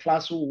people in the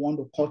class who want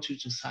to cut you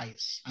to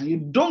size, and you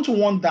don't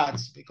want that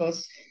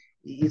because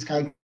it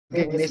can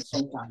get messy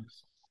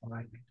sometimes. All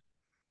right.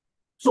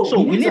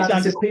 So we need to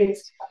anticipate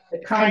the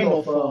kind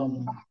of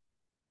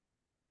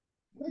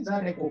where is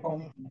that echo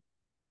coming from?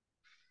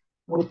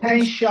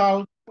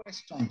 Potential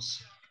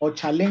questions or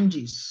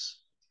challenges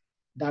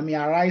that may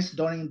arise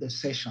during the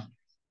session.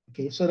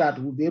 Okay, so that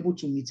we'll be able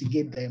to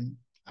mitigate them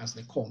as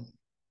they come.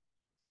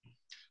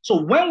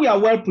 So when we are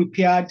well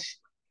prepared,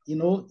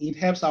 it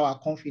helps our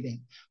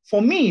confidence.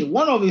 For me,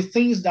 one of the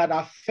things that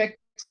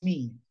affects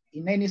me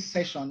in any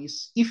session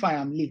is if I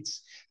am late,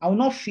 I will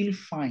not feel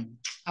fine.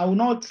 I will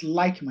not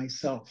like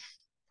myself.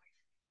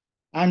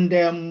 And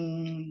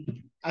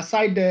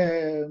aside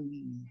a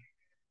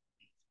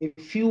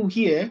few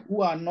here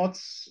who are not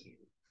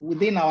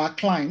within our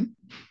climb,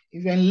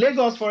 if you're in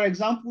Lagos, for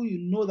example, you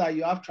know that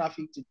you have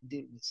traffic to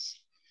deal with.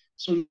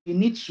 So you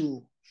need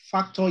to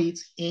factor it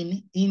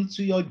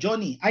into your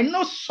journey. I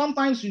know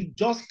sometimes you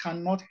just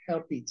cannot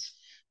help it,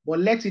 but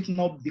let it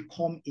not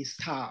become a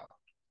style.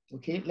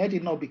 Okay, let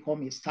it not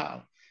become a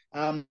style.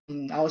 I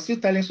was still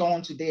telling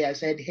someone today, I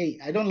said, hey,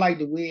 I don't like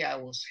the way I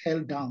was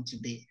held down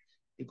today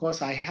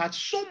because I had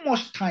so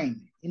much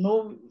time.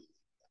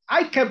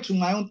 I kept to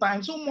my own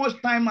time, so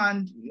much time,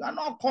 and you are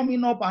not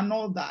coming up and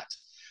all that.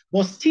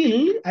 But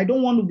still, I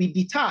don't want to be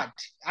deterred.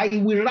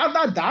 I will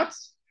rather that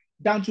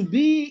than to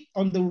be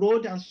on the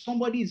road and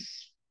somebody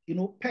is,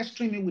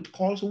 pestering me with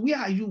calls. Where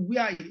are you?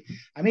 Where are you?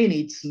 I mean,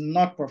 it's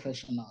not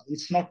professional.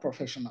 It's not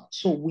professional.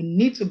 So we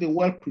need to be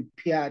well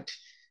prepared,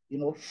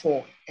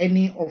 for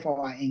any of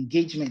our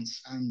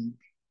engagements, and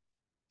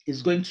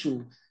it's going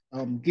to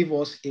give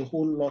us a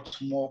whole lot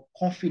more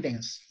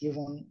confidence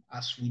even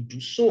as we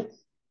do so.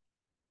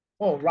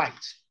 All right.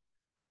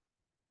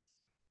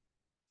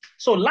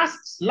 So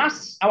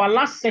our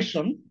last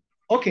session,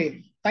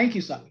 okay, thank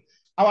you, sir.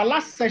 Our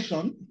last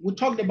session, we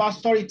talked about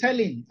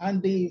storytelling,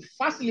 and the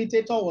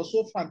facilitator was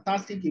so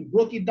fantastic. He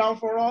broke it down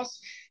for us.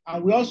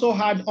 And we also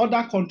had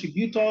other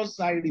contributors.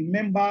 I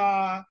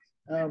remember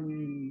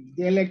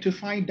the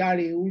electrifying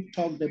Dari, who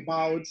talked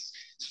about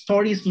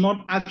stories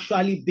not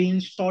actually being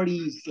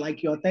stories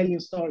like you're telling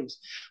stories.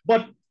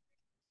 But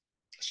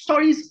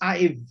stories are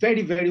a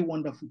very, very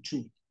wonderful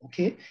tool,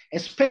 okay?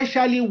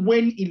 Especially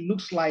when it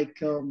looks like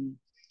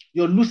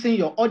you're losing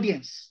your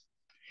audience.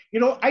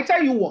 I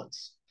tell you what,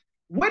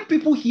 when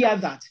people hear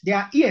that,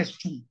 their ears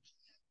too.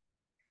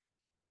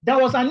 There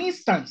was an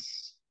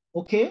instance,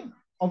 okay,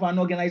 of an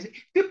organization.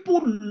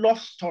 People love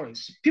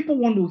stories. People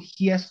want to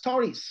hear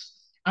stories.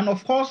 And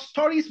of course,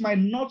 stories might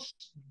not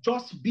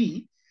just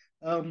be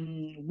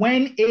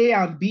when A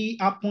and B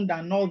happened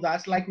and all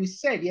that, like we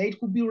said, yeah, it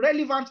could be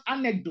relevant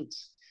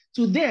anecdotes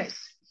to this.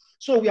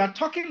 So we are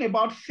talking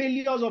about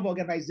failures of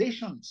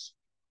organizations.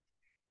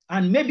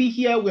 And maybe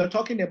here we are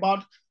talking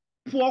about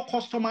poor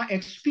customer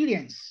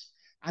experience.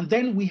 And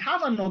then we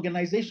have an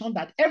organization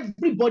that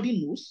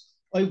everybody knows,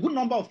 or a good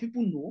number of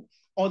people know,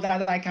 or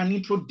that I can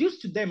introduce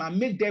to them and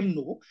make them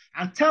know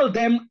and tell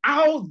them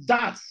how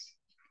that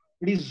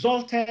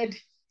resulted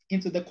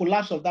into the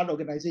collapse of that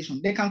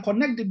organization. They can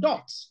connect the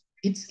dots.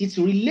 It's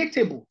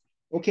relatable,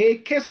 okay?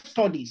 Case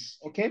studies,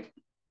 okay?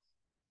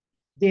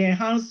 They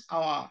enhance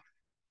our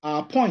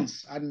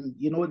points, and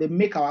they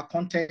make our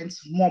content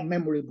more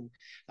memorable.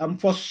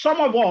 For some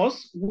of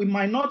us, we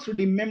might not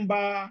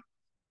remember,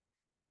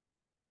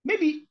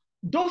 maybe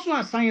those who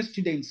are science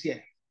students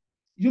here,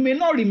 you may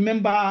not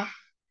remember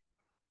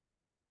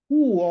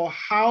who or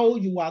how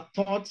you are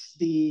taught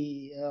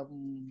the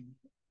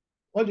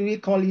what do we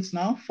call it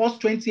now?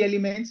 First 20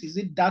 elements, is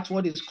it that's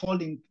what it's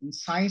called in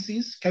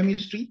sciences,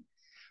 chemistry?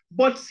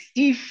 But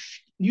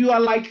if you are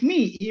like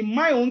me, in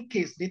my own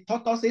case, they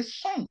taught us a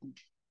song.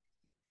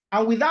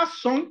 And with that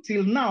song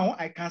till now,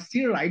 I can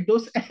still write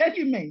those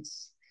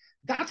elements.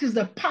 That is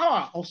the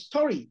power of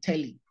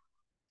storytelling,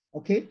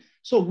 okay?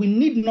 So we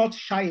need not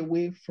shy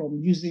away from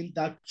using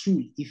that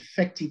tool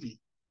effectively,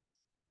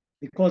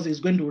 because it's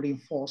going to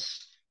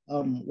reinforce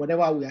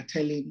whatever we are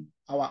telling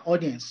our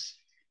audience.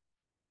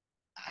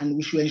 And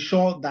we should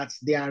ensure that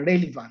they are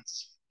relevant,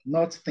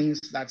 not things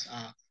that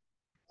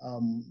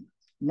are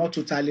not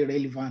totally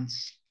relevant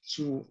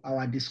to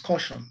our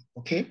discussion,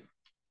 okay?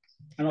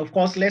 And of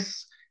course,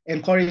 let's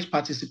encourage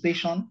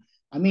participation.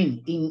 I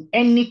mean, in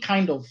any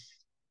kind of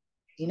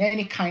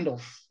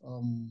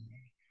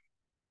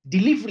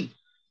delivery,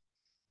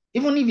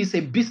 even if it's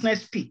a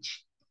business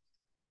pitch,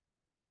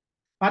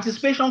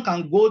 participation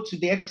can go to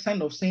the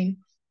extent of saying,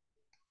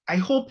 I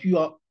hope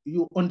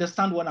you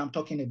understand what I'm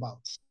talking about.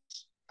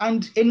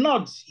 And a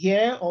nod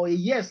here or a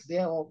yes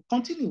there, or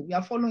continue, we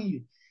are following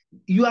you.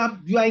 You are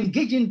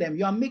engaging them,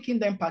 you are making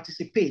them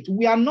participate.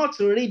 We are not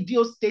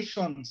radio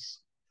stations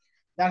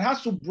that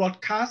has to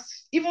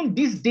broadcast. Even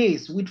these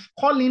days with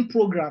call-in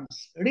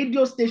programs,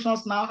 radio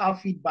stations now have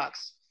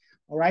feedbacks,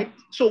 all right?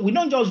 So we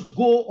don't just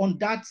go on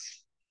that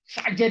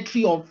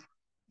trajectory of,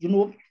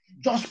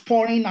 just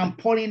pouring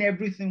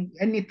everything,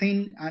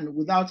 anything, and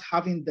without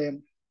having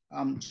them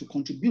to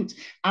contribute.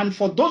 And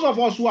for those of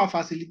us who are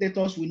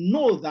facilitators, we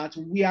know that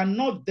we are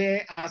not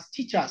there as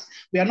teachers.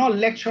 We are not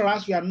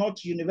lecturers. We are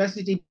not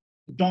university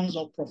dons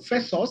or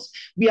professors.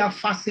 We are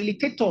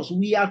facilitators.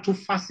 We are to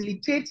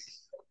facilitate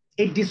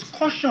a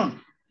discussion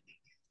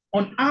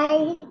on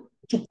how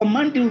to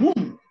command the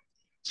room.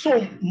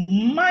 So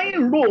my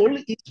role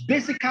is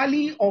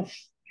basically of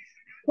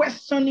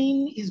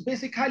questioning, is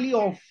basically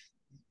of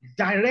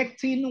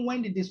directing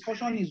when the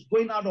discussion is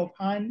going out of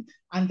hand,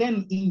 and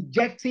then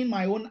injecting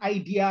my own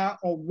idea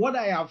of what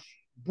I have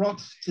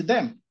brought to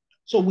them.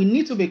 So we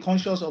need to be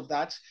conscious of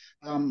that,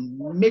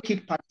 make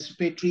it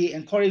participatory,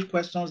 encourage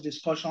questions,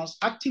 discussions,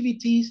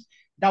 activities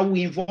that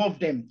we involve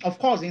them. Of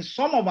course, in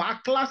some of our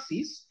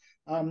classes,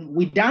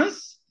 we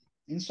dance.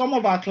 In some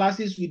of our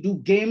classes, we do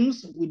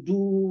games, we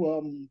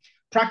do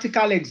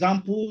practical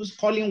examples,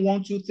 calling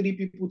 1, 2, 3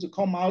 people to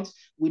come out.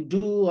 We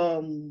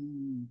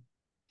do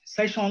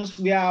sessions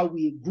where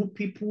we group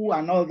people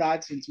and all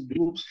that into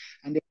groups,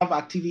 and they have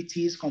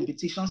activities,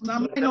 competitions,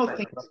 and many other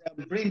things,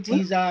 brain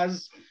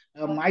teasers,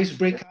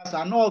 icebreakers,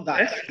 and all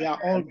that. They are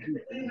all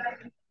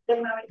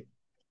good.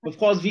 Of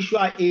course,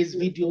 visual aids,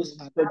 videos,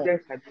 and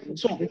all.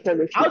 So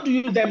how do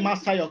you then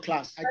master your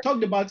class? I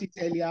talked about it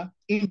earlier.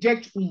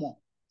 Inject humor.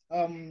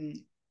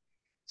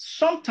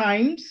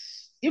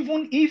 Sometimes,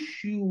 even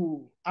if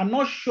you are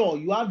not sure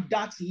you have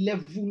that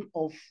level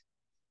of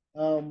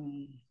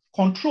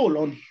control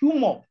on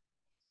humor,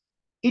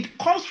 it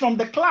comes from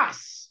the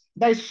class.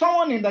 There is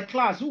someone in the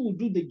class who will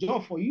do the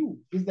job for you.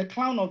 It's the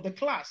clown of the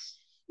class.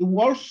 It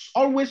will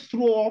always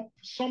throw up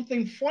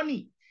something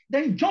funny.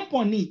 Then jump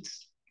on it,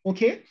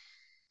 okay?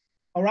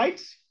 All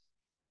right?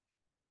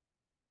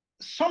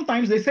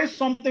 Sometimes they say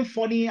something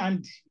funny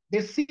and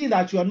they see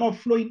that you are not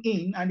flowing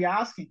in, and they're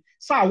asking,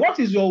 sir, what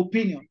is your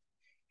opinion?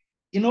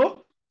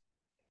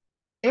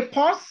 A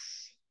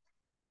pause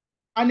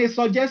and a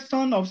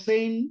suggestion of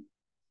saying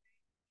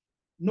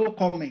no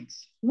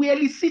comments will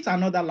elicit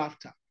another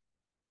laughter.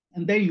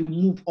 And then you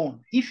move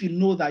on. If you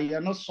know that you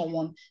are not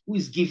someone who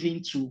is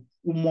giving to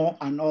humor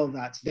and all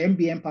that, then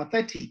be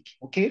empathetic,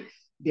 okay?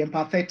 Be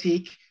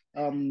empathetic.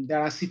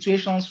 There are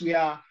situations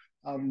where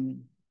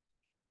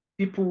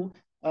people,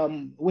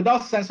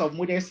 without sense of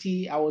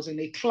modesty, I was in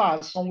a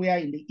class somewhere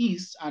in the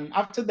East, and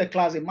after the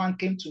class, a man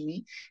came to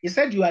me. He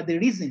said, you are the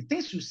reason.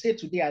 Things you say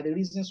today are the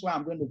reasons why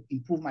I'm going to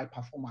improve my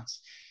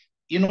performance.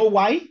 You know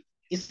why?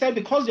 He said,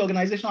 because the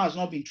organization has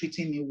not been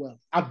treating me well.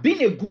 I've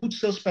been a good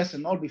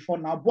salesperson all before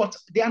now, but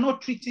they are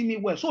not treating me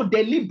well. So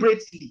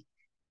deliberately,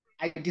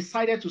 I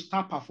decided to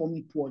start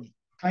performing poorly.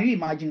 Can you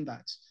imagine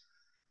that?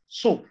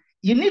 So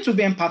you need to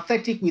be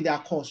empathetic with their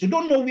cause. You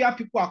don't know where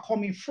people are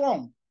coming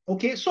from,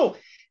 okay? So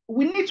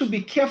we need to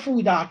be careful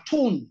with our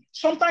tone.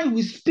 Sometimes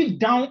we speak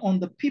down on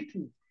the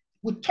people.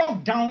 We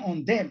talk down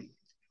on them.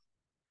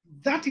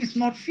 That is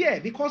not fair,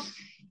 because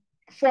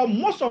for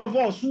most of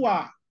us who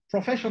are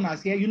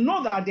professionals here, you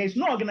know that there's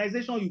no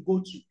organization you go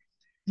to.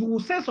 You will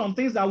say some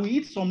things that will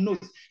hit some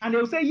notes, and they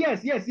will say,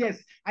 yes, yes,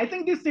 yes. I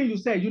think this thing you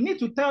said, you need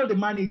to tell the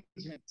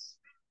management.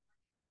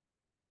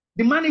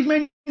 The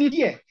management need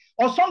here.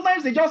 Or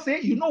sometimes they just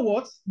say, you know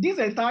what, this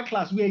entire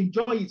class, we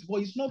enjoy it,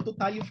 but it's not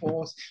totally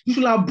for us. You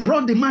should have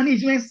brought the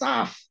management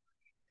staff.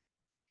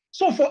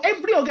 So for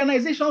every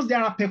organization,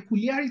 there are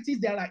peculiarities,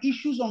 there are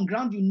issues on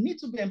ground. You need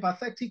to be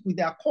empathetic with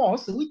their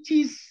cause, which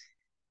is,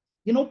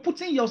 you know,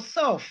 putting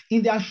yourself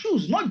in their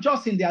shoes, not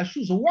just in their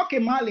shoes. Walk a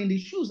mile in the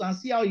shoes and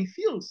see how it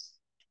feels.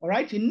 All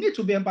right, you need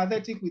to be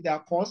empathetic with their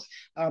cause,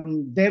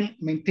 then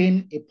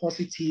maintain a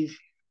positive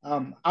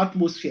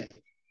atmosphere.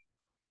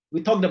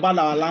 We talked about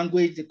our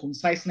language, the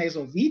conciseness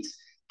of it,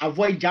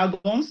 avoid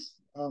jargons.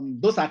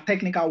 Those are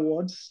technical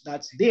words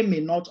that they may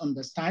not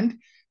understand.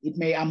 It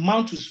may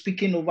amount to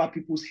speaking over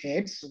people's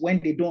heads when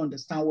they don't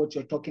understand what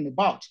you're talking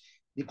about,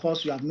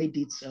 because you have made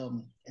it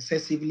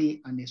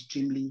excessively and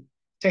extremely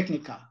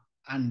technical.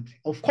 And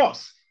of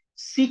course,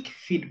 seek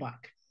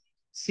feedback.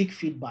 Seek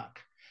feedback.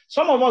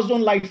 Some of us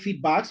don't like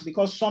feedbacks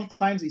because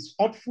sometimes it's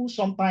hurtful,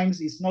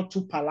 sometimes it's not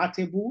too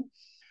palatable.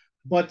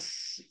 But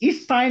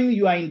each time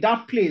you are in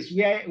that place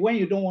where when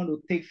you don't want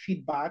to take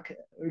feedback,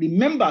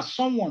 remember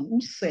someone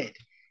who said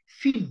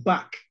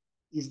feedback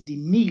is the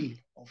meal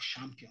of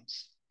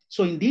champions.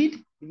 So indeed,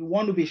 if you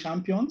want to be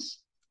champions,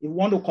 if you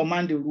want to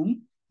command the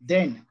room,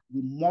 then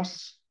we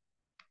must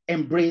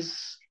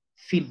embrace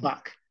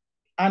feedback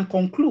and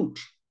conclude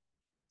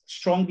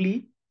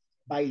strongly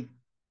by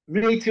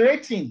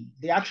reiterating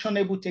the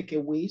actionable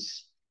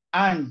takeaways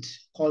and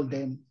call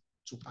them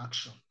to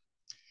action.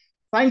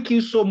 Thank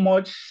you so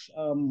much.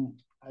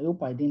 I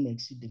hope I didn't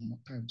exceed the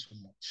time too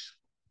much.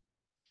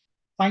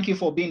 Thank you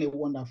for being a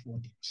wonderful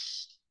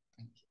audience.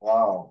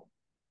 Wow.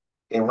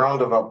 A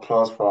round of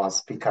applause for our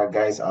speaker,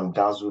 guys. I'm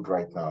dazzled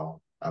right now.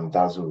 I'm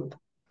dazzled.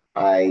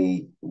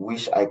 I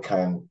wish I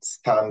can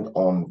stand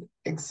on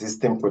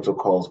existing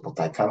protocols, but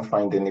I can't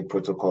find any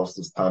protocols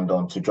to stand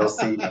on. To just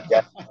say,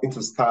 yeah, I need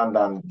to stand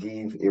and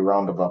give a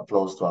round of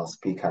applause to our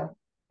speaker.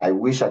 I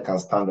wish I can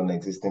stand on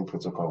existing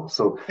protocols.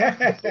 So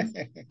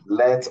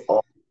let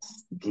us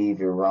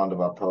give a round of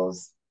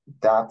applause.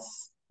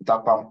 That's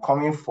that. I'm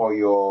coming for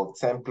your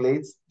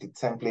template. The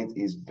template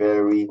is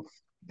very,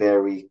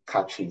 very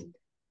catchy.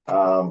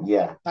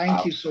 Yeah.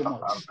 Thank you so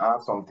much. I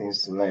have some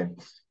things to learn.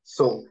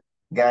 So,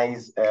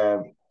 guys,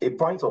 a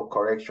point of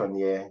correction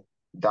here.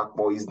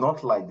 Dakpo is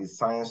not like the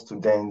science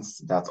students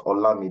that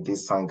Olamide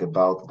sang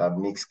about that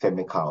mix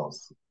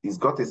chemicals. He's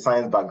got a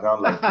science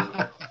background like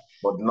me,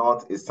 but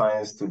not a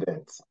science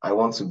student. I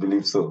want to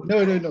believe so. No.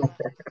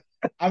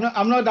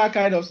 I'm not that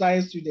kind of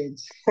science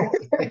student.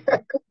 I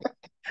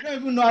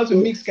don't even know how to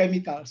mix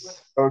chemicals.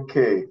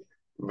 Okay,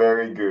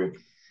 very good.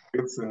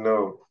 Good to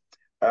know.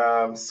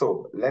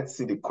 So let's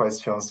see the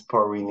questions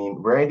pouring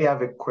in. We already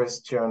have a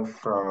question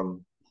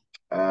from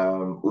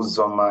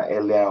Uzoma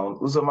earlier on.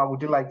 Uzoma,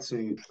 would you like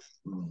to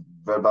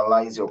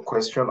verbalize your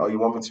question, or you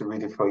want me to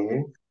read it for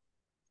you?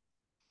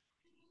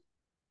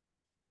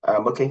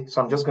 Okay,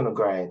 so I'm just going to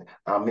go ahead.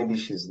 Maybe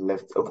she's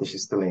left. Okay,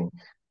 she's still in.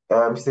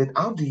 She said,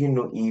 how do you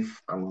know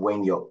if and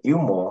when your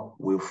humor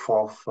will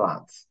fall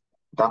flat?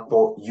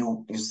 Dapo,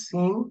 you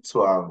seem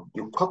to have,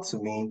 you cut to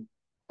me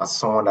as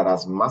someone that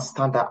has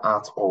mastered the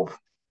art of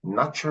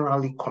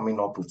naturally coming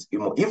up with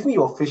humor. Even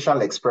your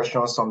facial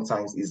expression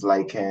sometimes is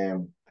like,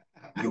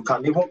 you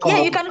can even come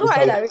up you can go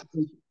ahead.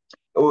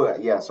 Oh,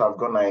 yeah, so I've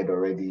gone ahead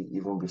already,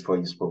 even before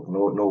you spoke.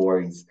 No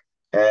worries.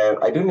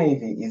 I don't know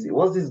if it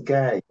was this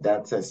guy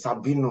that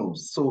Sabino.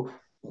 So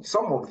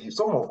some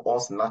of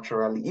us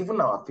naturally,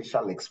 even our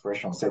facial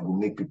expression said will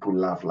make people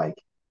laugh, like,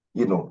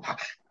 you know,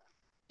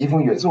 even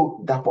you.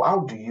 So Dapo,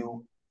 how do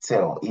you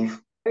tell if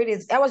It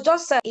is. I was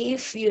just saying,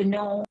 if you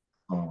know.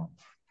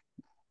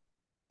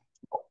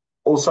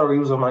 Oh, sorry,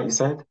 Uzoma, you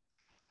said?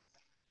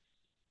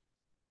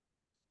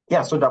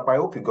 Yeah, so that I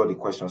hope you got the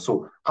question.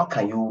 So how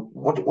can you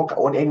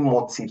what any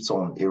more tips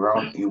on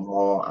around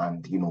humor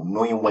and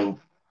knowing when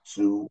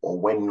to or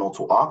when not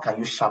to, how can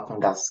you sharpen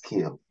that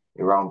skill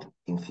around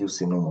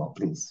infusing humor,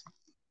 please?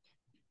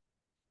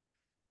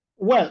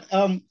 Well,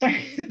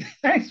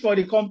 thanks for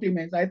the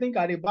compliments. I think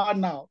at about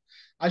now,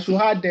 I should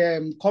add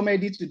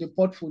comedy to the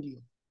portfolio.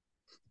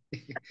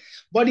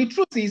 But the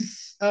truth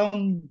is,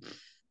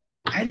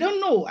 I don't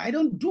know. I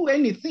don't do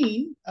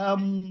anything.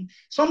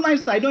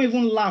 Sometimes I don't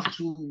even laugh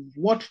to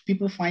what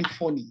people find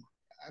funny.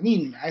 I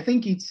mean, I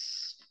think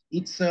it's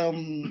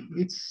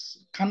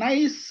can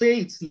I say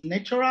it's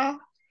natural?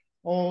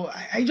 Or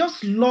I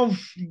just love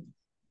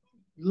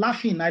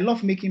laughing. I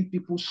love making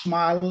people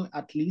smile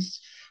at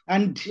least.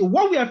 And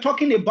what we are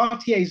talking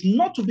about here is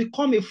not to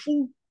become a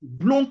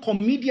full-blown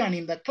comedian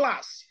in the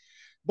class,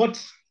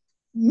 but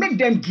make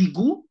them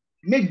giggle,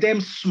 make them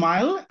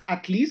smile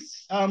at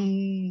least.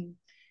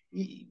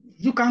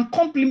 You can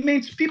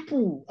compliment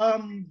people.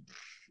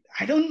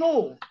 I don't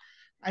know.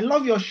 I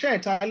love your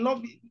shirt. I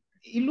love it.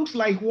 it looks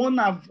like one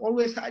I've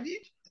always had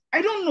it.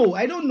 I don't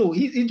know.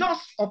 It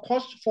just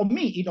occurs, for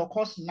me, it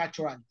occurs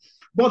naturally.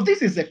 But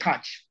this is the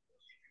catch.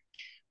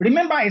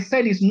 Remember, I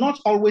said it's not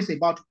always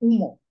about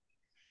humor.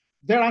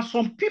 There are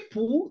some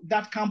people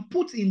that can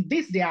put in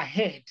their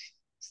head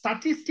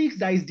statistics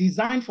that is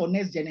designed for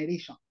next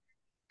generation,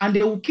 and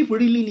they will keep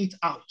reeling it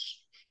out.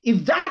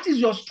 If that is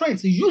your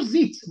strength, use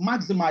it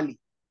maximally.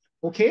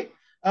 Okay.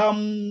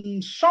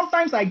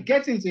 Sometimes I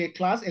get into a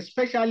class,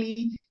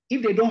 especially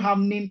if they don't have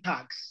name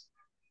tags.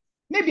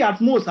 Maybe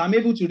at most I'm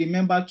able to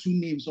remember 2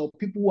 names of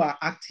people who are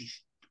active.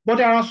 But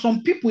there are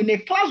some people in a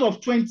class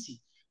of 20,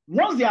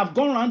 once they have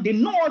gone around, they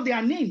know all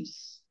their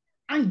names.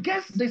 And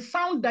guess the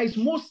sound that is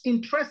most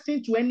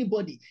interesting to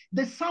anybody?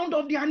 The sound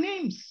of their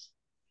names.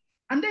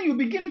 And then you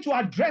begin to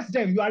address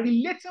them. You are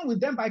relating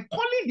with them by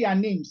calling their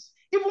names,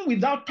 even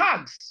without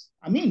tags.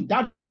 I mean,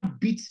 that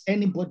beats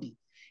anybody.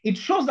 It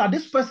shows that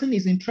this person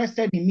is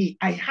interested in me.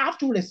 I have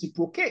to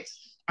reciprocate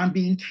and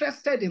be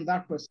interested in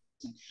that person.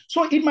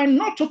 So it might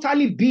not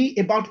totally be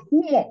about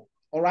humor,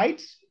 all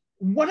right?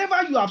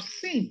 Whatever you have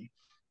seen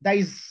that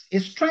is a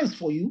strength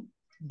for you,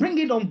 bring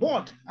it on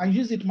board and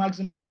use it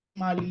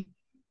maximally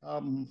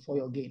for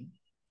your gain.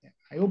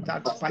 I hope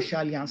that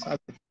partially answers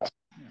it.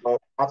 Oh,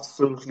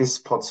 absolutely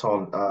spot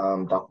on,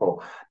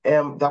 Dapo.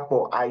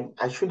 Dapo,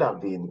 I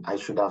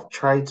should have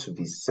tried to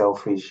be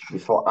selfish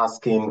before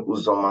asking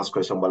Uzoma's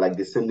question, but like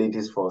they say,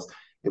 ladies first,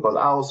 because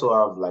I also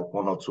have like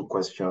 1 or 2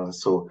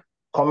 questions. So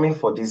coming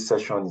for this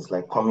session is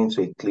like coming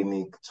to a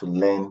clinic to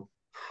learn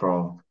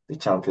from the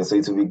champion. So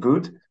it will be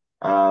good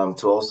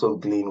to also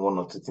glean 1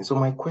 or 2 things. So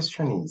my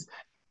question is,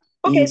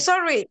 Okay, if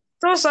sorry.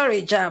 So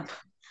sorry, Jab.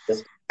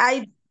 yes,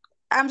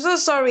 I'm so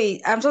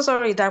sorry. I'm so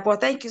sorry, Dapo.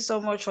 Thank you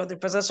so much for the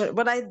presentation.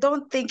 But I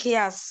don't think he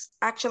has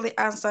actually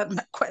answered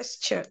my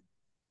question.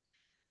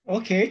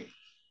 Okay.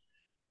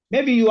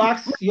 Maybe you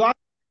ask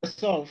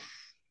yourself.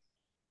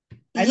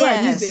 I know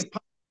I missed Yes. a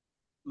part.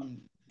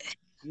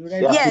 You yeah,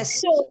 read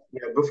Yes. So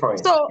yeah, go for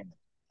it. so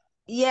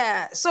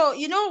yeah. So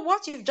you know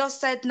what you've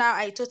just said now,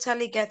 I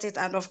totally get it.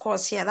 And of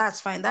course, yeah,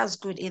 that's fine. That's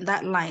good in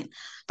that line.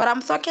 But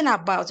I'm talking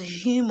about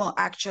humor,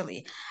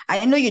 actually.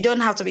 I know you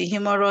don't have to be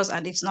humorous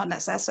and it's not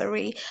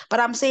necessary, but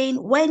I'm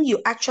saying when you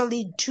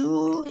actually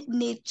do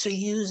need to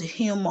use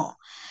humor,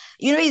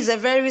 it's a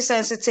very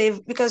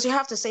sensitive because you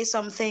have to say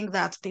something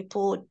that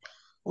people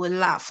will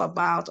laugh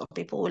about or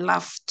people will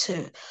laugh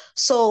too.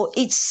 So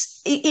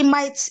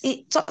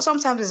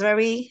sometimes it's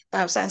very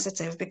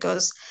sensitive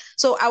because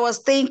so I was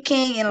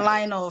thinking in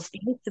line of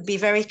you need to be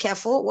very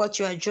careful what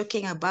you are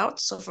joking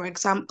about. So for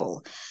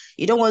example,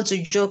 you don't want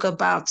to joke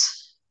about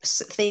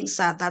things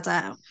that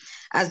are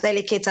as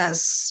delicate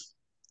as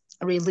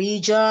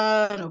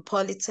religion or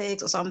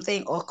politics or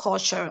something or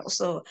culture.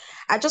 So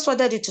I just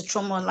wanted you to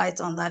throw more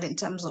light on that in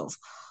terms of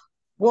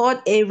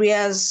what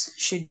areas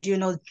should you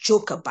not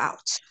joke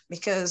about?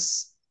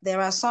 Because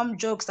there are some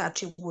jokes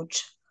that you would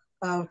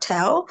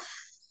tell.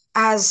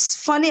 As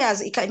funny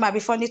as it might be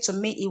funny to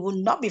me, it will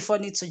not be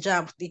funny to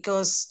Jab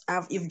because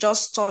you've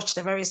just touched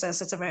a very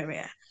sensitive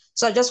area.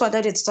 So I just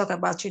wanted you to talk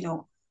about,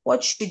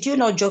 what should you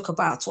not joke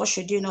about? What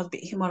should you not be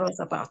humorous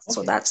about? Okay.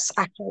 So that's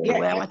actually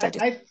where I wanted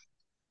to.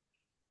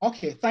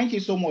 Okay, thank you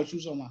so much,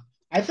 Uzoma.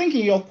 I think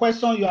in your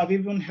question, you have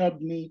even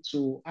helped me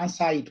to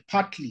answer it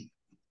partly.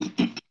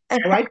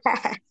 All right.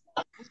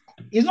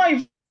 It's not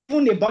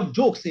even about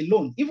jokes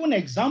alone, even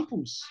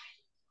examples.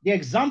 The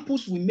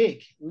examples we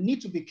make, we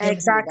need to be careful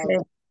Exactly.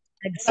 about.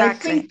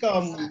 Exactly. I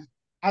think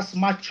as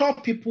mature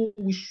people,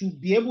 we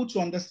should be able to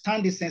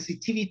understand the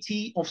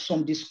sensitivity of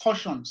some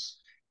discussions.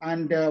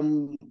 And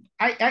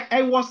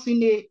I was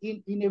in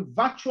a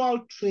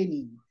virtual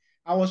training.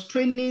 I was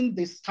training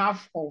the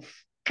staff of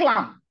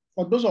CLAM.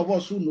 For those of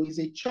us who know, is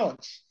a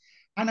church.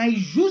 And I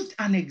used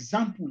an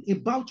example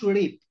about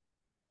rape.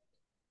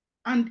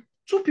 And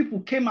 2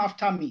 people came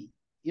after me,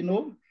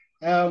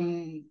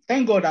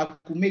 Thank God I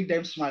could make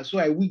them smile. So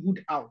I wiggled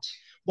out.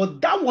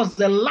 But that was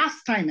the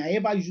last time I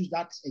ever used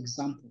that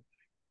example.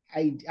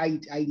 I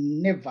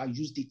never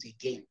used it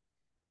again.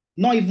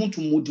 Not even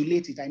to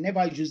modulate it. I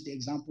never used the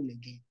example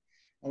again.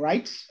 All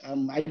right.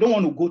 I don't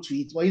want to go to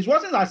it, but it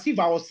wasn't as if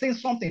I was saying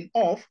something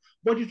off,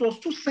 but it was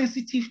too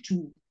sensitive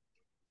to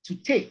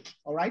take.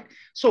 All right.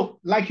 So,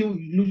 like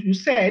you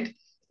said,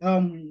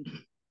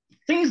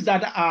 things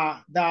that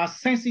are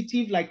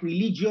sensitive, like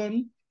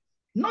religion.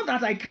 Not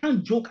that I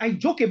can't joke. I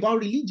joke about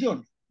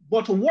religion,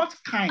 but what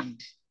kind?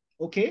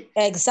 Okay.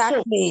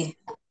 Exactly.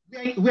 So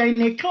we're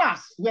in a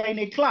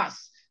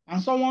class.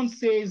 And someone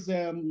says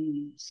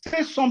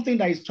something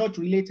that is church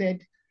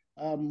related.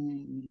 For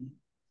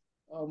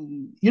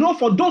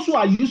those who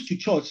are used to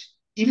church,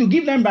 if you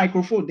give them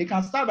microphone, they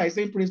can start by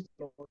saying praise the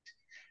Lord,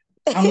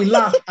 and we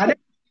laugh. And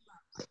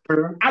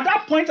then, at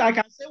that point, I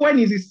can say when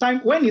it's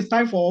time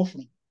for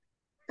offering.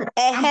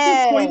 I'm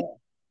still throwing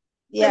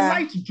a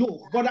light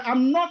joke, but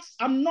I'm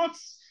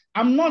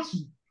not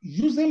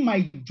using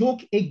my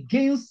joke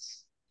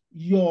against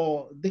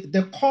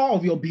the core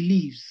of your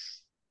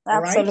beliefs.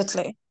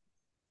 Absolutely. Right?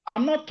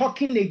 I'm not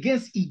talking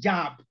against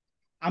hijab.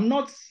 I'm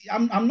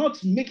not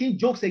making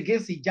jokes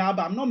against hijab.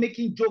 I'm not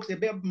making jokes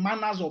about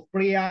manners of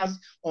prayers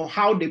or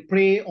how they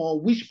pray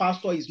or which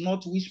pastor is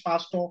not which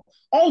pastor.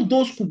 All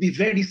those could be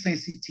very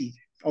sensitive.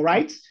 All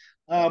right.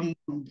 I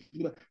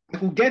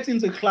could get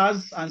into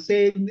class and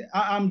say,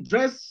 I'm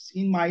dressed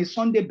in my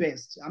Sunday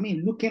best. I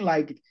mean, looking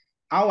like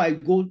how I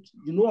go,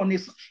 on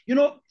this,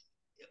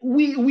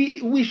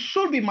 we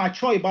should be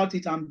mature about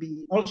it and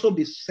also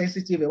be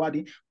sensitive about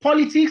it.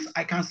 Politics,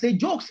 I can say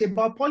jokes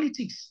about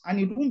politics and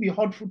it won't be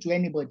hurtful to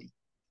anybody.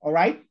 All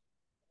right.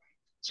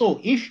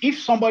 So if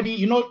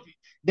somebody,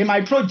 they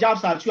might throw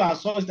jabs at you and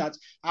such that,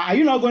 are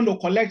you not going to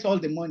collect all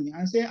the money?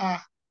 And say, I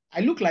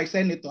look like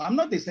senator. I'm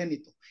not a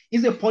senator.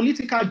 It's a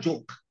political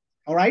joke.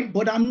 All right.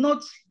 But I'm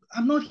not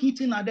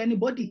hitting at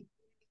anybody.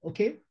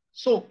 Okay.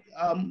 So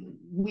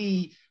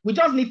we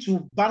just need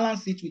to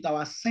balance it with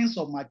our sense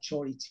of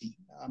maturity.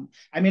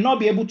 I may not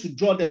be able to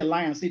draw the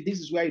line and say, this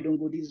is where you don't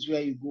go, this is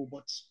where you go,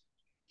 but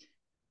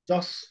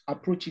just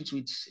approach it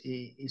with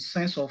a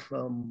sense of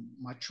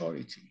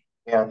maturity.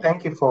 Yeah,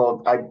 thank you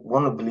I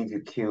want to believe you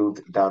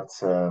killed that,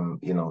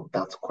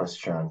 that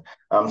question.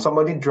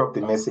 Somebody dropped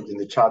a message in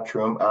the chat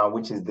room,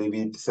 which is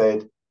David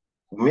said,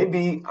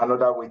 maybe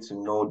another way to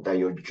know that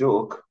your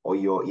joke or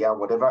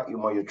whatever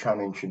humor you're trying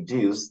to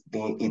introduce,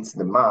 it's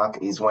the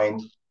mark is when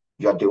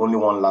you're the only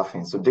one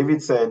laughing. So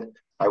David said,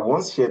 I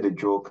once shared a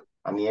joke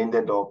and he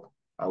ended up,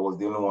 I was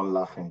the only one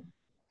laughing.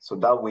 So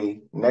that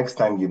way, next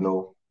time,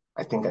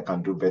 I think I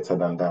can do better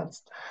than that.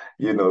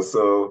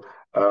 So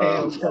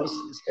of course.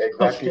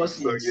 exactly. Of course,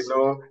 so yes.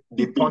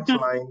 the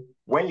punchline,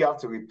 when you have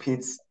to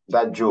repeat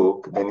that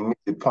joke, then it means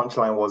the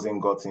punchline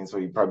wasn't gotten. So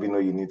you probably know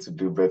you need to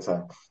do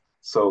better.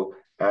 So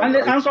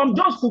and some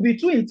jokes could be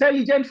too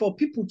intelligent for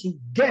people to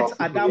get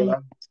at that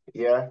moment.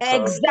 Yeah.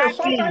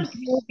 Exactly.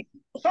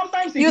 So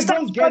sometimes if you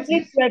don't get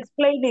it, to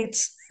explain it.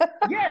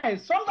 Yeah,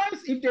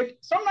 sometimes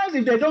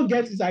if they don't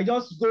get it, I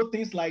just go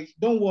things like,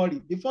 don't worry,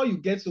 before you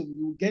get home,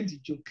 you get the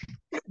joke.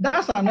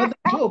 That's another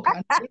joke.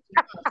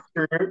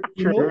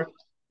 True.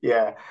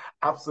 Yeah,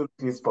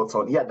 absolutely spot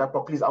on. Yeah,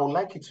 Dr. Please, I would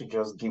like you to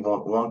just give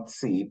one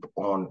tip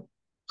on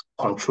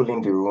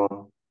controlling the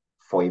room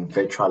for a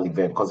virtual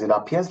event, because it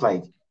appears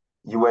like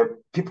you were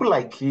people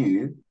like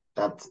you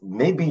that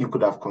maybe you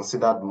could have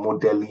considered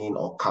modeling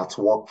or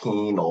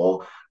catwalking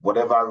or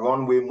whatever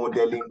runway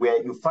modeling,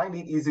 where you find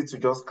it easy to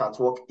just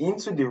catwalk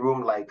into the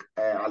room like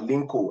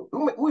Alinko.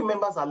 Who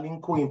remembers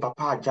Alinko in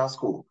Papa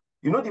Ajasco?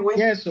 You know the way.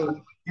 Yes,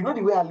 so you know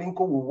the way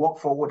Alinko will walk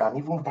forward and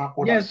even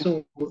backward. Yes,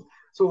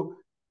 so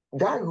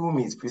that room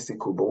is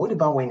physical, but what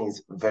about when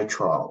it's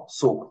virtual?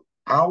 So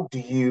how do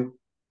you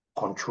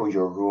control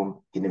your room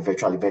in a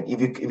virtual event?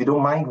 If you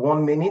don't mind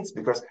 1 minute,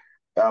 because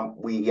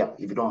if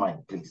you don't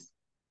mind, please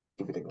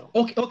give it a go.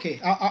 Okay.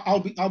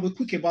 I'll be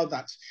quick about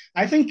that.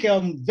 I think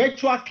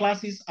virtual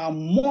classes are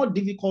more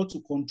difficult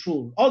to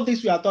control. All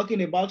this we are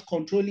talking about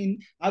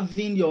controlling,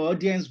 having your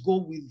audience go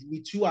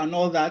with you and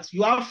all that.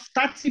 You have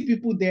 30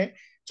 people there,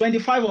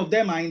 25 of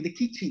them are in the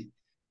kitchen.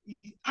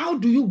 How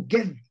do you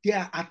get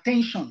their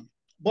attention?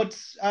 But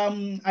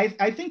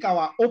I think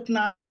our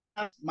opener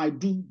might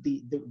do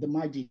the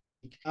magic.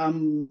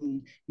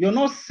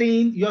 You're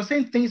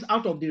saying things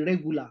out of the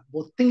regular,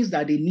 but things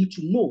that they need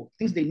to know,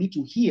 things they need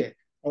to hear.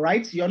 All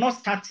right. You're not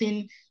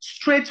starting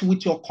straight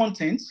with your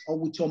content or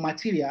with your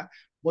material,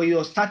 but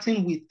you're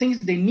starting with things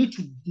they need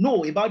to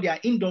know about their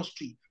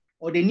industry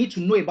or they need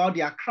to know about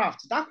their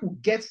craft. That will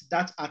get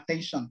that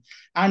attention.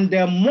 And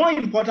more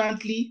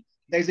importantly,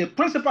 there's a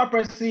principal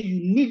person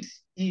you need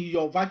in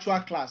your virtual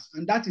class,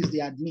 and that is the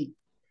admin.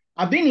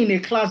 I've been in a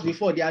class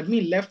before, the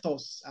admin left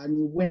us and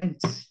we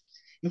went.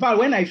 In fact,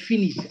 when I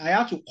finished, I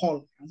had to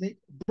call and say,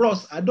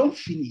 bros, I don't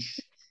finish.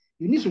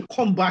 You need to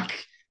come back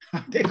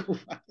and take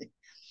over.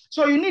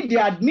 So you need the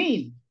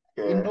admin,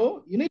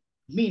 you need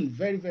admin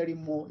very, very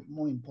more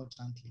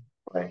importantly.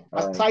 Right.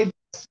 Aside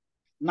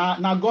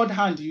now God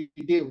hand you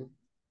do.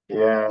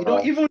 Yeah. We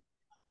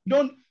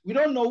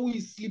don't know who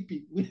is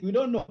sleeping. We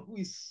don't know who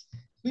is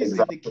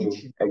exactly, in the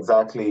kitchen.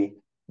 Exactly.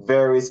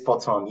 Very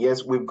spot on.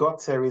 Yes, we've got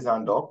Terry's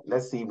hand up.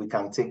 Let's see if we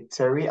can take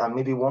Terry and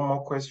maybe one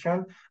more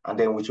question, and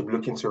then we should be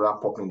looking to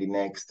wrap up in the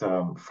next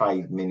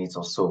 5 minutes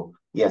or so.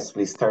 Yes,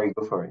 please, Terry,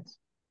 go for it.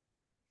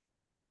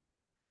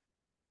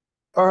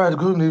 All right,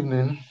 good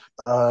evening,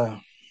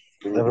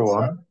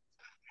 everyone.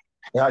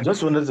 Yeah, I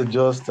just wanted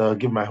to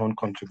give my own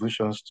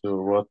contributions to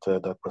what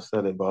Dr.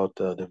 said about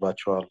the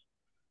virtual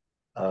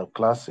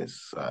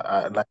classes.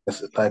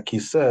 Like he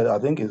said, I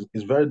think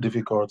it's very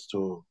difficult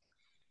to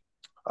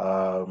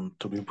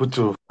be able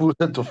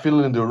to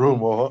fill in the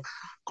room or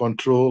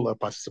control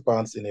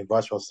participants in a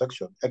virtual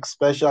section,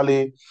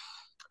 especially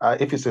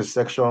if it's a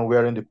section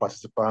wherein the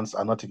participants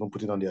are not even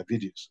putting on their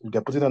videos. If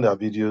they're putting on their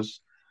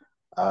videos,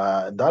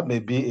 that may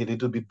be a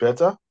little bit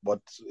better,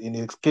 but in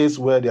a case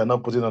where they are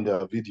not putting on their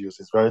videos,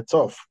 it's very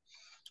tough.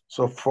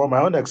 So from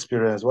my own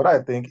experience, what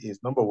I think is,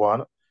 number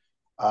one,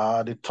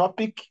 the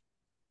topic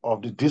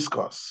of the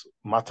discourse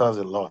matters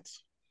a lot.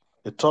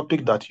 The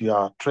topic that you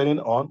are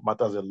training on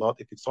matters a lot.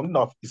 If it's something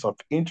that is of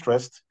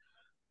interest,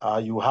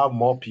 you have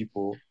more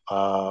people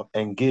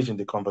engage in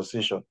the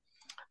conversation.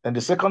 And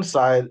the second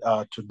side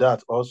to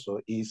that also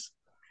is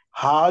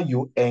how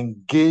you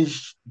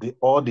engage the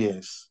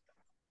audience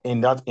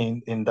in that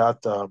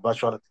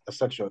virtual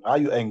section, how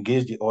you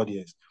engage the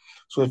audience.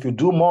 So if you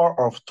do more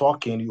of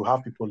talking, you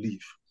have people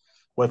leave.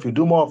 But if you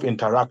do more of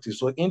interactive,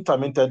 so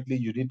intermittently,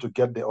 you need to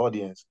get the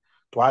audience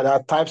to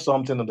either type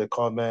something in the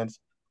comments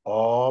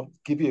or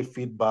give you a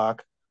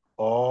feedback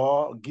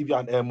or give you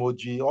an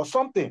emoji or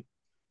something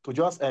to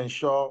just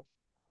ensure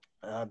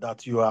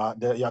that you are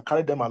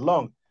carrying them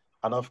along.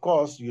 And of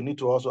course, you need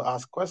to also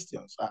ask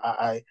questions.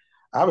 I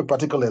have a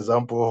particular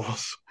example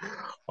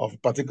of a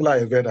particular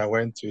event I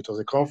went to. It was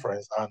a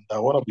conference, and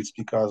one of the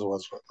speakers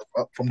was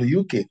from the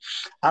UK.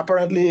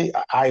 Apparently,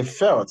 I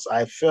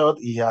felt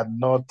he had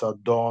not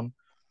done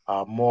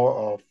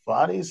more of,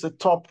 and he's a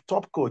top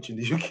coach in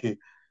the UK. He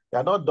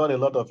had not done a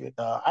lot of it.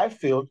 I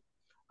feel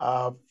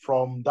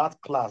from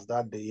that class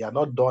that day, he had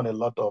not done a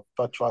lot of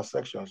virtual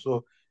sections.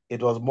 So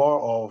it was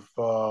more of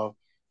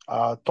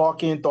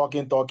talking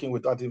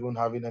without even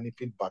having any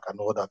feedback and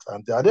all that.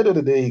 And at the end of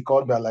the day, he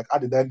called me and like, how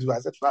did I do? I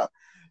said, "Sir,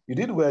 you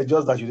did well,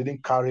 just that you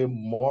didn't carry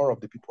more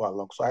of the people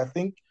along." So I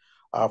think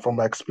from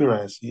my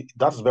experience,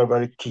 that's very,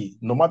 very key.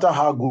 No matter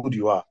how good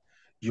you are,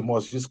 you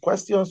must use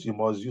questions, you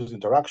must use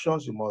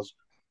interactions, you must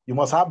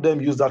have them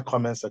use that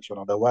comment section.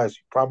 Otherwise,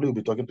 you probably will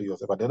be talking to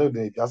yourself. At the end of the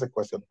day, if you ask a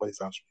question, nobody's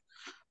answering.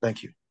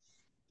 Thank you.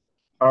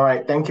 All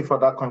right, thank you for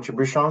that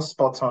contribution.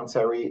 Spot on,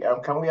 Terry.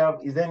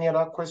 Is there any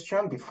other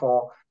question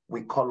before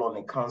we call on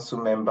a council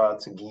member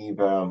to give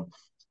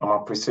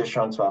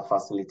appreciation to our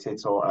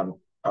facilitator and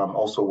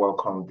also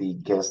welcome the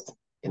guest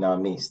in our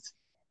midst?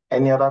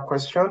 Any other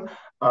question?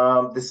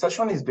 The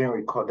session is being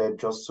recorded,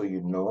 just so you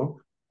know.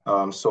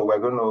 So we're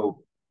going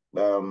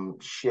to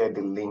share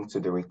the link to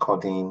the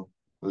recording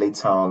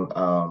later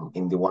on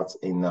in the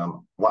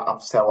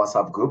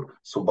WhatsApp group.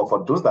 So, but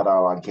for those that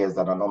are our guests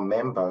that are not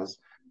members,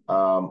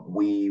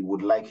 we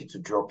would like you to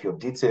drop your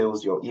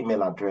details, your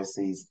email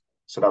addresses,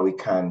 so that we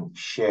can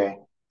share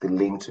the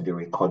link to the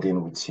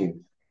recording with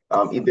you.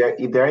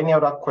 If there are any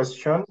other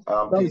question,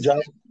 please.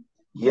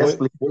 Yes,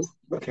 please.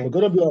 Okay. We're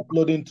going to be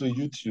uploading to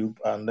YouTube,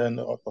 and then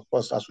of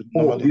course, as we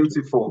normally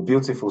beautiful.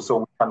 So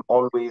we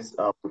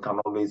can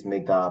always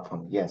make that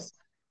happen. Yes.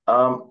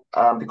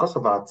 Because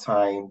of our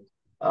time,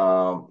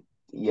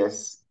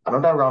 yes,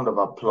 another round of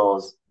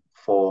applause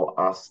for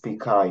our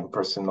speaker in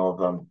person of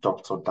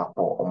Dr.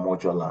 Dapo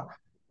Omojola.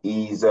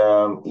 Is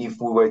if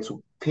we were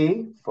to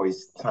pay for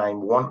his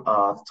time 1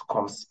 hour to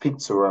come speak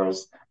to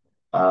us,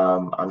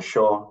 I'm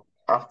sure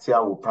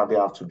after we'll probably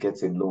have to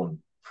get a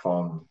loan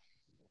from,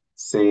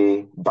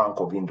 say, Bank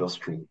of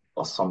Industry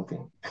or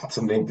something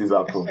to make this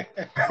happen.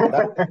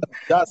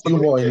 That's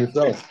humor in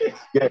itself.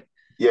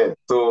 Yeah.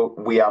 So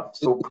we are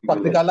so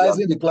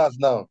practicalizing the class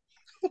now.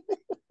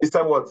 You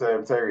said what,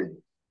 Terry?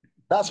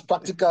 That's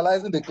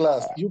practicalizing the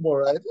class.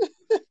 Humor, right?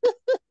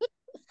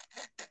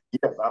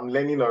 Yes, I'm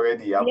learning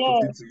already. I'm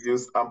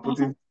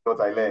putting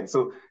what I learned.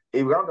 So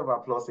a round of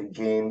applause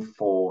again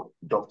for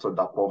Dr.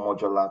 Dapo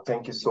Omojola.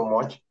 Thank you so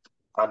much.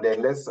 And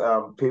then let's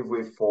pave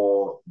way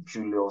for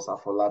Julius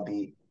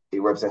Afolabi, a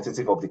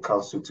representative of the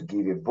council, to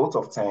give a vote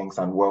of thanks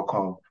and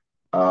welcome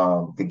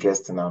the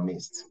guest in our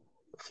midst.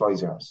 The floor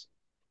is yours.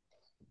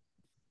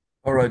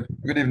 All right.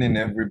 Good evening,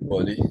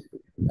 everybody.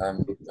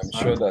 I'm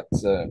sure that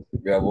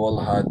we have all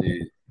had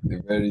a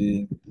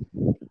very,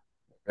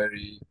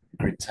 very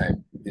great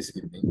time this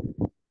evening.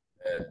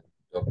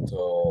 Dr.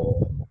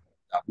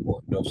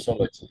 Dapo,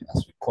 Doxology,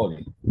 as we call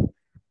it.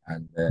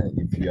 And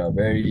if you are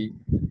very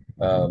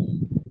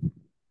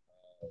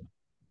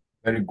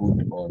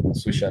good on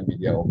social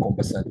media or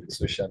conversant with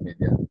social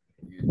media,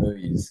 you know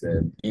his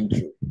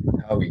intro,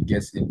 how he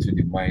gets into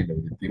the mind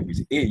of the people.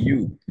 Is, hey,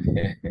 you.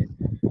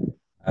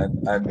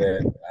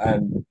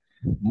 and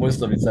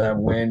most of the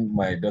time when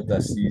my daughter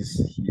sees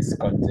his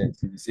content,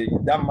 he will say,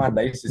 that man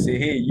that used to say,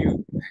 hey,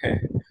 you.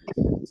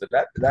 So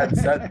that's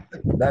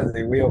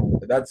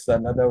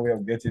another way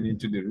of getting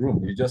into the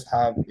room. You just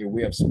have a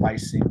way of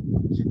spicing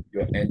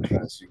your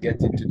entrance. You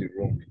get into the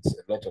room with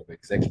a lot of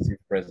executive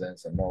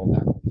presence and all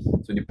that.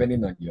 So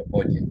depending on your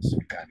audience,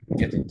 you can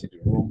get into the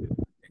room and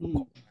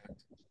command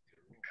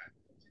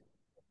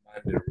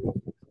the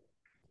room,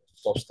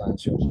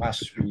 substance, your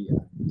mastery,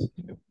 and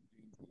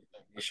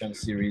the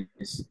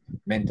series,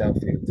 mental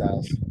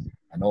filters,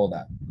 and all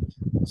that.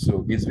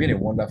 So it's been a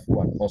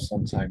wonderful and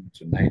awesome time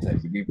tonight. I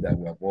believe that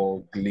we have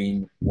all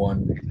gleaned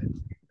one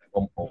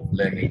form of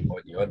learning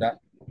or the other.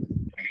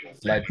 The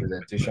slide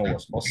presentation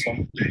was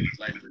awesome,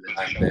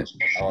 and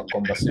our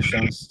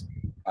conversations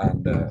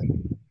and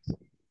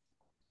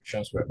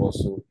were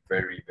also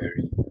very,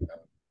 very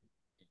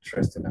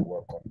interesting and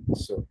welcome.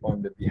 So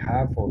on the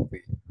behalf of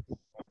the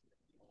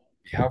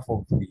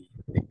council,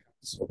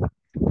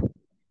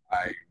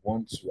 I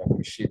want to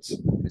appreciate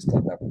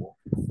Mr. Dapo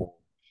for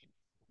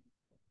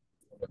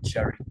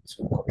volunteering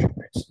to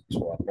contribute to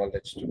our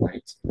knowledge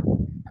tonight,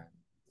 and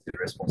the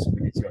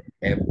responsibility on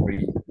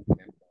every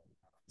member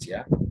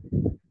here.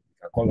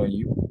 I call on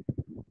you,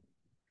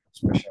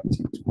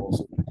 specialty, to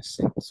also do the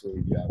same. So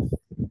you have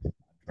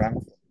drank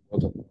from the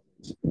water of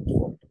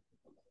knowledge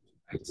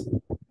tonight,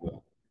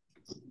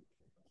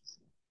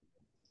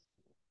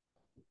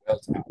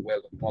 well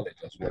of knowledge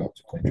as well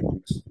to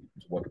contribute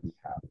to what we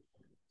have.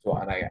 So,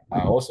 and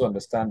I also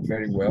understand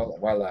very well,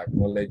 while I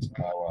acknowledge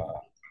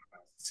our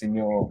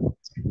senior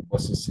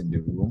bosses in the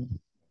room,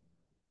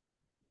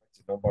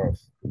 a number of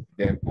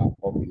them are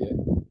up here.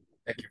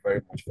 Thank you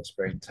very much for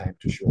sparing time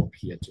to show up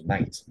here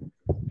tonight.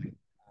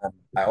 And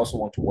I also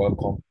want to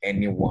welcome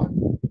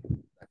anyone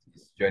that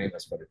is joining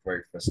us for the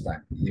very first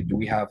time. Do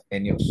we have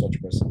any of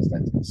such persons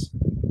that is,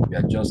 we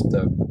are just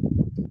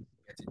getting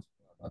to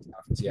know about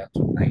AFTIA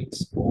tonight,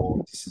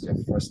 or this is your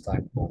first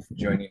time of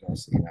joining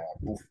us in our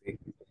buffet?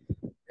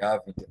 We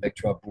have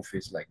intellectual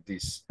buffets like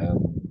this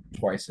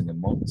twice in a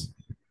month.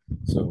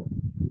 So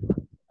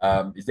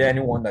is there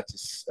anyone that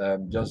is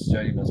just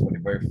joining us for the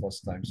very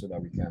first time so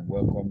that we can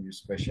welcome you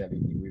specially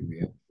the way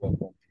we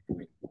welcome people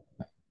in?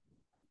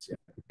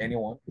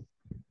 Anyone?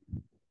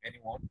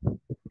 Anyone? Is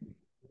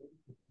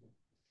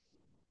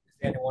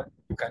there anyone?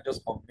 You can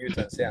just unmute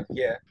and say, I'm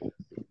here.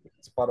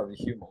 It's part of the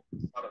humor.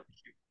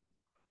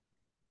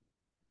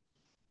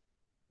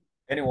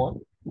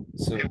 Anyone?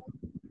 So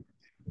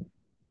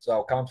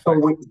I'll count 5.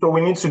 So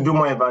we need to do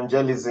more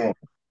evangelism.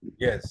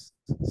 Yes.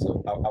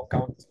 So I'll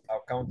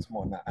count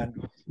more now.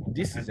 And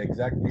this is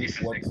exactly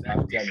what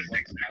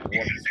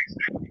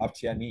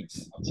AFTIA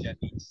needs.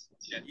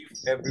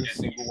 If every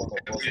single one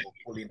of us will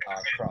pull in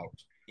our crowd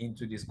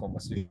into these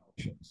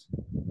conversations,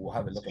 we'll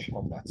have a lot of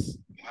combats.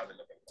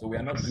 So we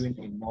are not doing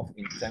enough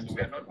in terms of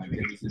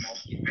evangelism.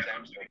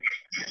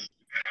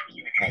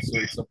 So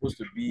it's supposed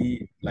to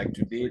be like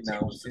today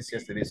now, since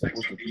yesterday, it's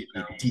supposed to be a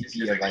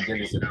TP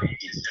evangelism.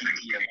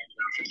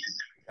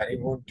 Can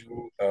even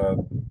do a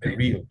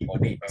reel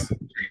on it to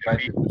invite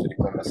people to the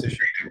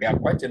conversation. There are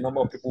quite a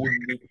number of people who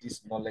need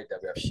this knowledge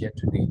that we have shared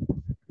today.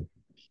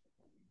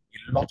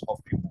 A lot of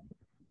people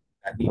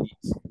that need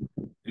it.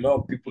 A lot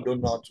of people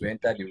don't know how to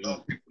enter the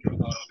room.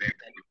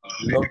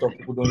 A lot of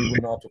people don't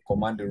even know how to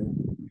command the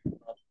room.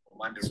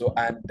 So,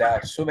 and there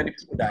are so many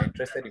people that are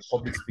interested in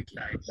public speaking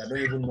that don't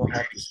even know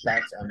how to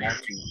start and how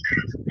to.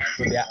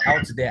 So they are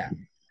out there.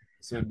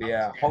 So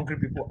there are hungry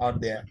people out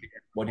there.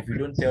 But if you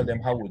don't tell them,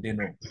 how will they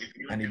know?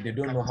 And if they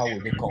don't know, how will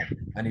they come?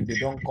 And if they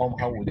don't come,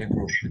 how will they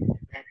grow?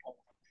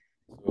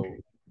 So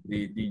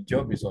the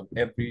job is on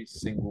every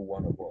single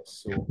one of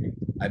us. So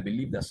I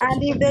believe that.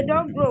 And if they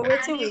don't grow,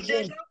 wait till we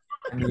gain.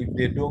 And if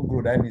they don't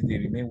grow, that means they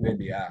remain where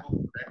they are.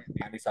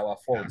 And it's our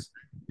fault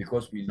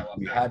because we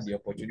had the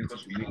opportunity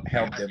to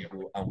help them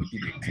grow and we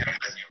didn't.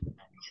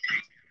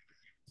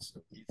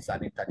 So it's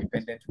an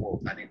interdependent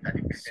world.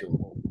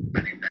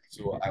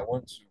 So I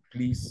want to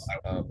please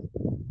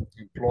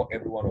implore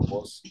every one of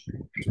us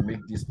to make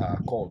this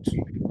our call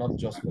to, not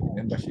just for the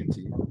membership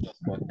team,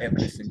 but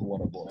every single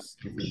one of us.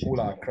 If we pull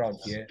our crowd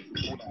here,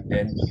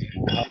 then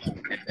we'll have to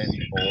extend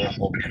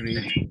or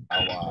upgrade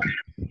our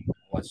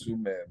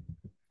Zoom,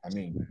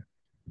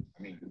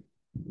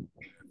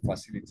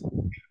 facility.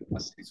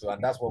 So,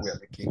 and that's what we are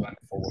looking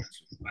forward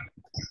to.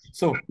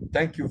 So,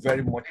 thank you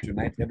very much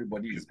tonight,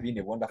 everybody. It's been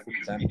a wonderful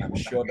time. I'm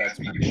sure that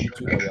with the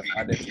little that we have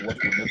added to what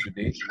we know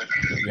today,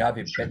 we have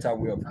a better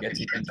way of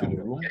getting into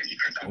the room.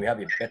 We have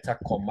a better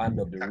command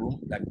of the room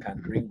that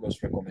can bring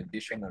us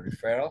recommendation and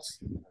referrals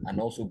and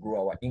also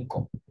grow our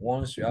income.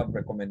 Once you have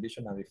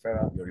recommendation and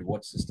referral, your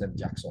reward system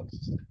jacks on.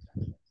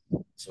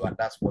 So, and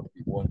that's what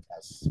we want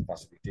as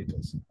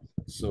facilitators.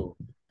 So,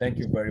 thank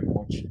you very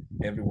much,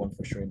 everyone,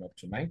 for showing up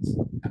tonight.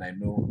 And I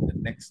know the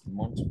next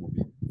month will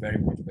be very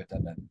much better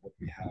than what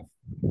we have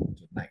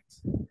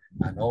tonight.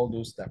 And all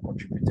those that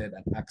contributed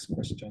and asked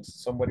questions.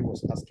 Somebody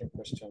was asking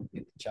questions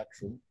in the chat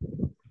room.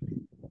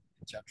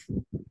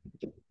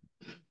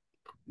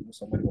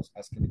 Somebody was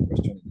asking a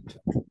question in the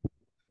chat room.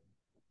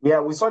 Yeah,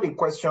 we saw the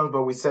questions,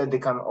 but we said they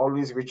can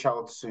always reach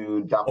out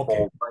to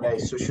Dapo,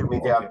 social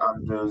media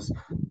handles,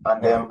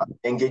 and then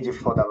engage it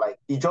further. Like,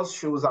 it just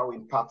shows how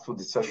impactful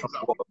the session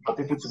was for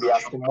people to be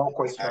asking more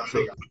questions. So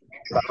they can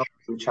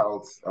reach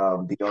out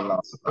beyond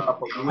that. So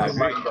Dapo, you wouldn't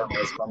mind them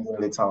responding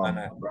later on.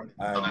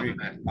 I agree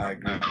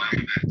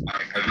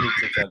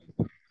totally.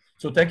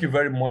 So thank you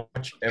very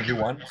much,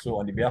 everyone. So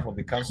on the behalf of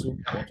the council,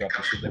 I want to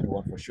appreciate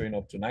everyone for showing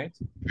up tonight.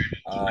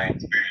 God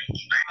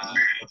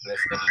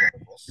bless every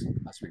one of us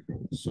as we go.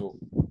 So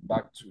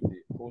back to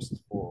the host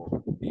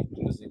for the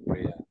closing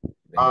prayer.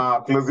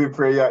 Closing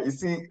prayer. You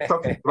see,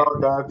 talking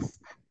about that,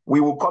 we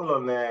will call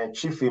on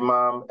Chief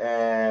Imam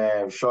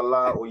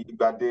Shola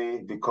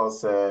Oyibade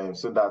because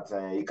so that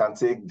he can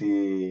take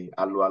the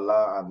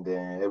Aluala and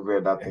every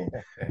other thing.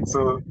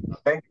 So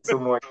thank you so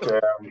much,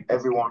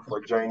 everyone, for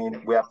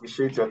joining. We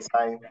appreciate your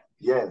time.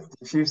 Yes,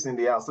 the Chiefs in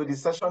the house. So the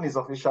session is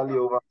officially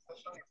over.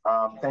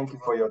 Thank you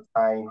for your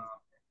time.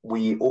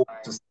 We hope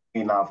to see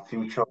you in our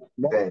future.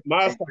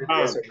 Master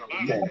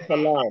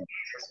Salam.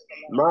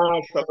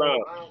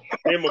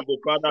 Name of the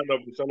Father and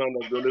of the Son and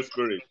of the Holy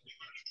Spirit.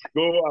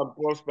 Go and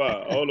prosper,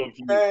 all of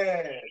you.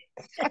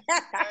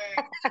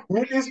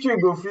 Ministry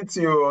go fit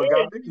you,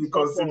 make you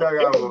consider.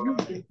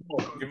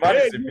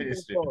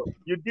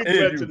 You did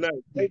well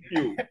tonight. Thank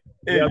you.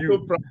 We are so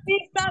proud.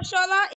 Mr. Shola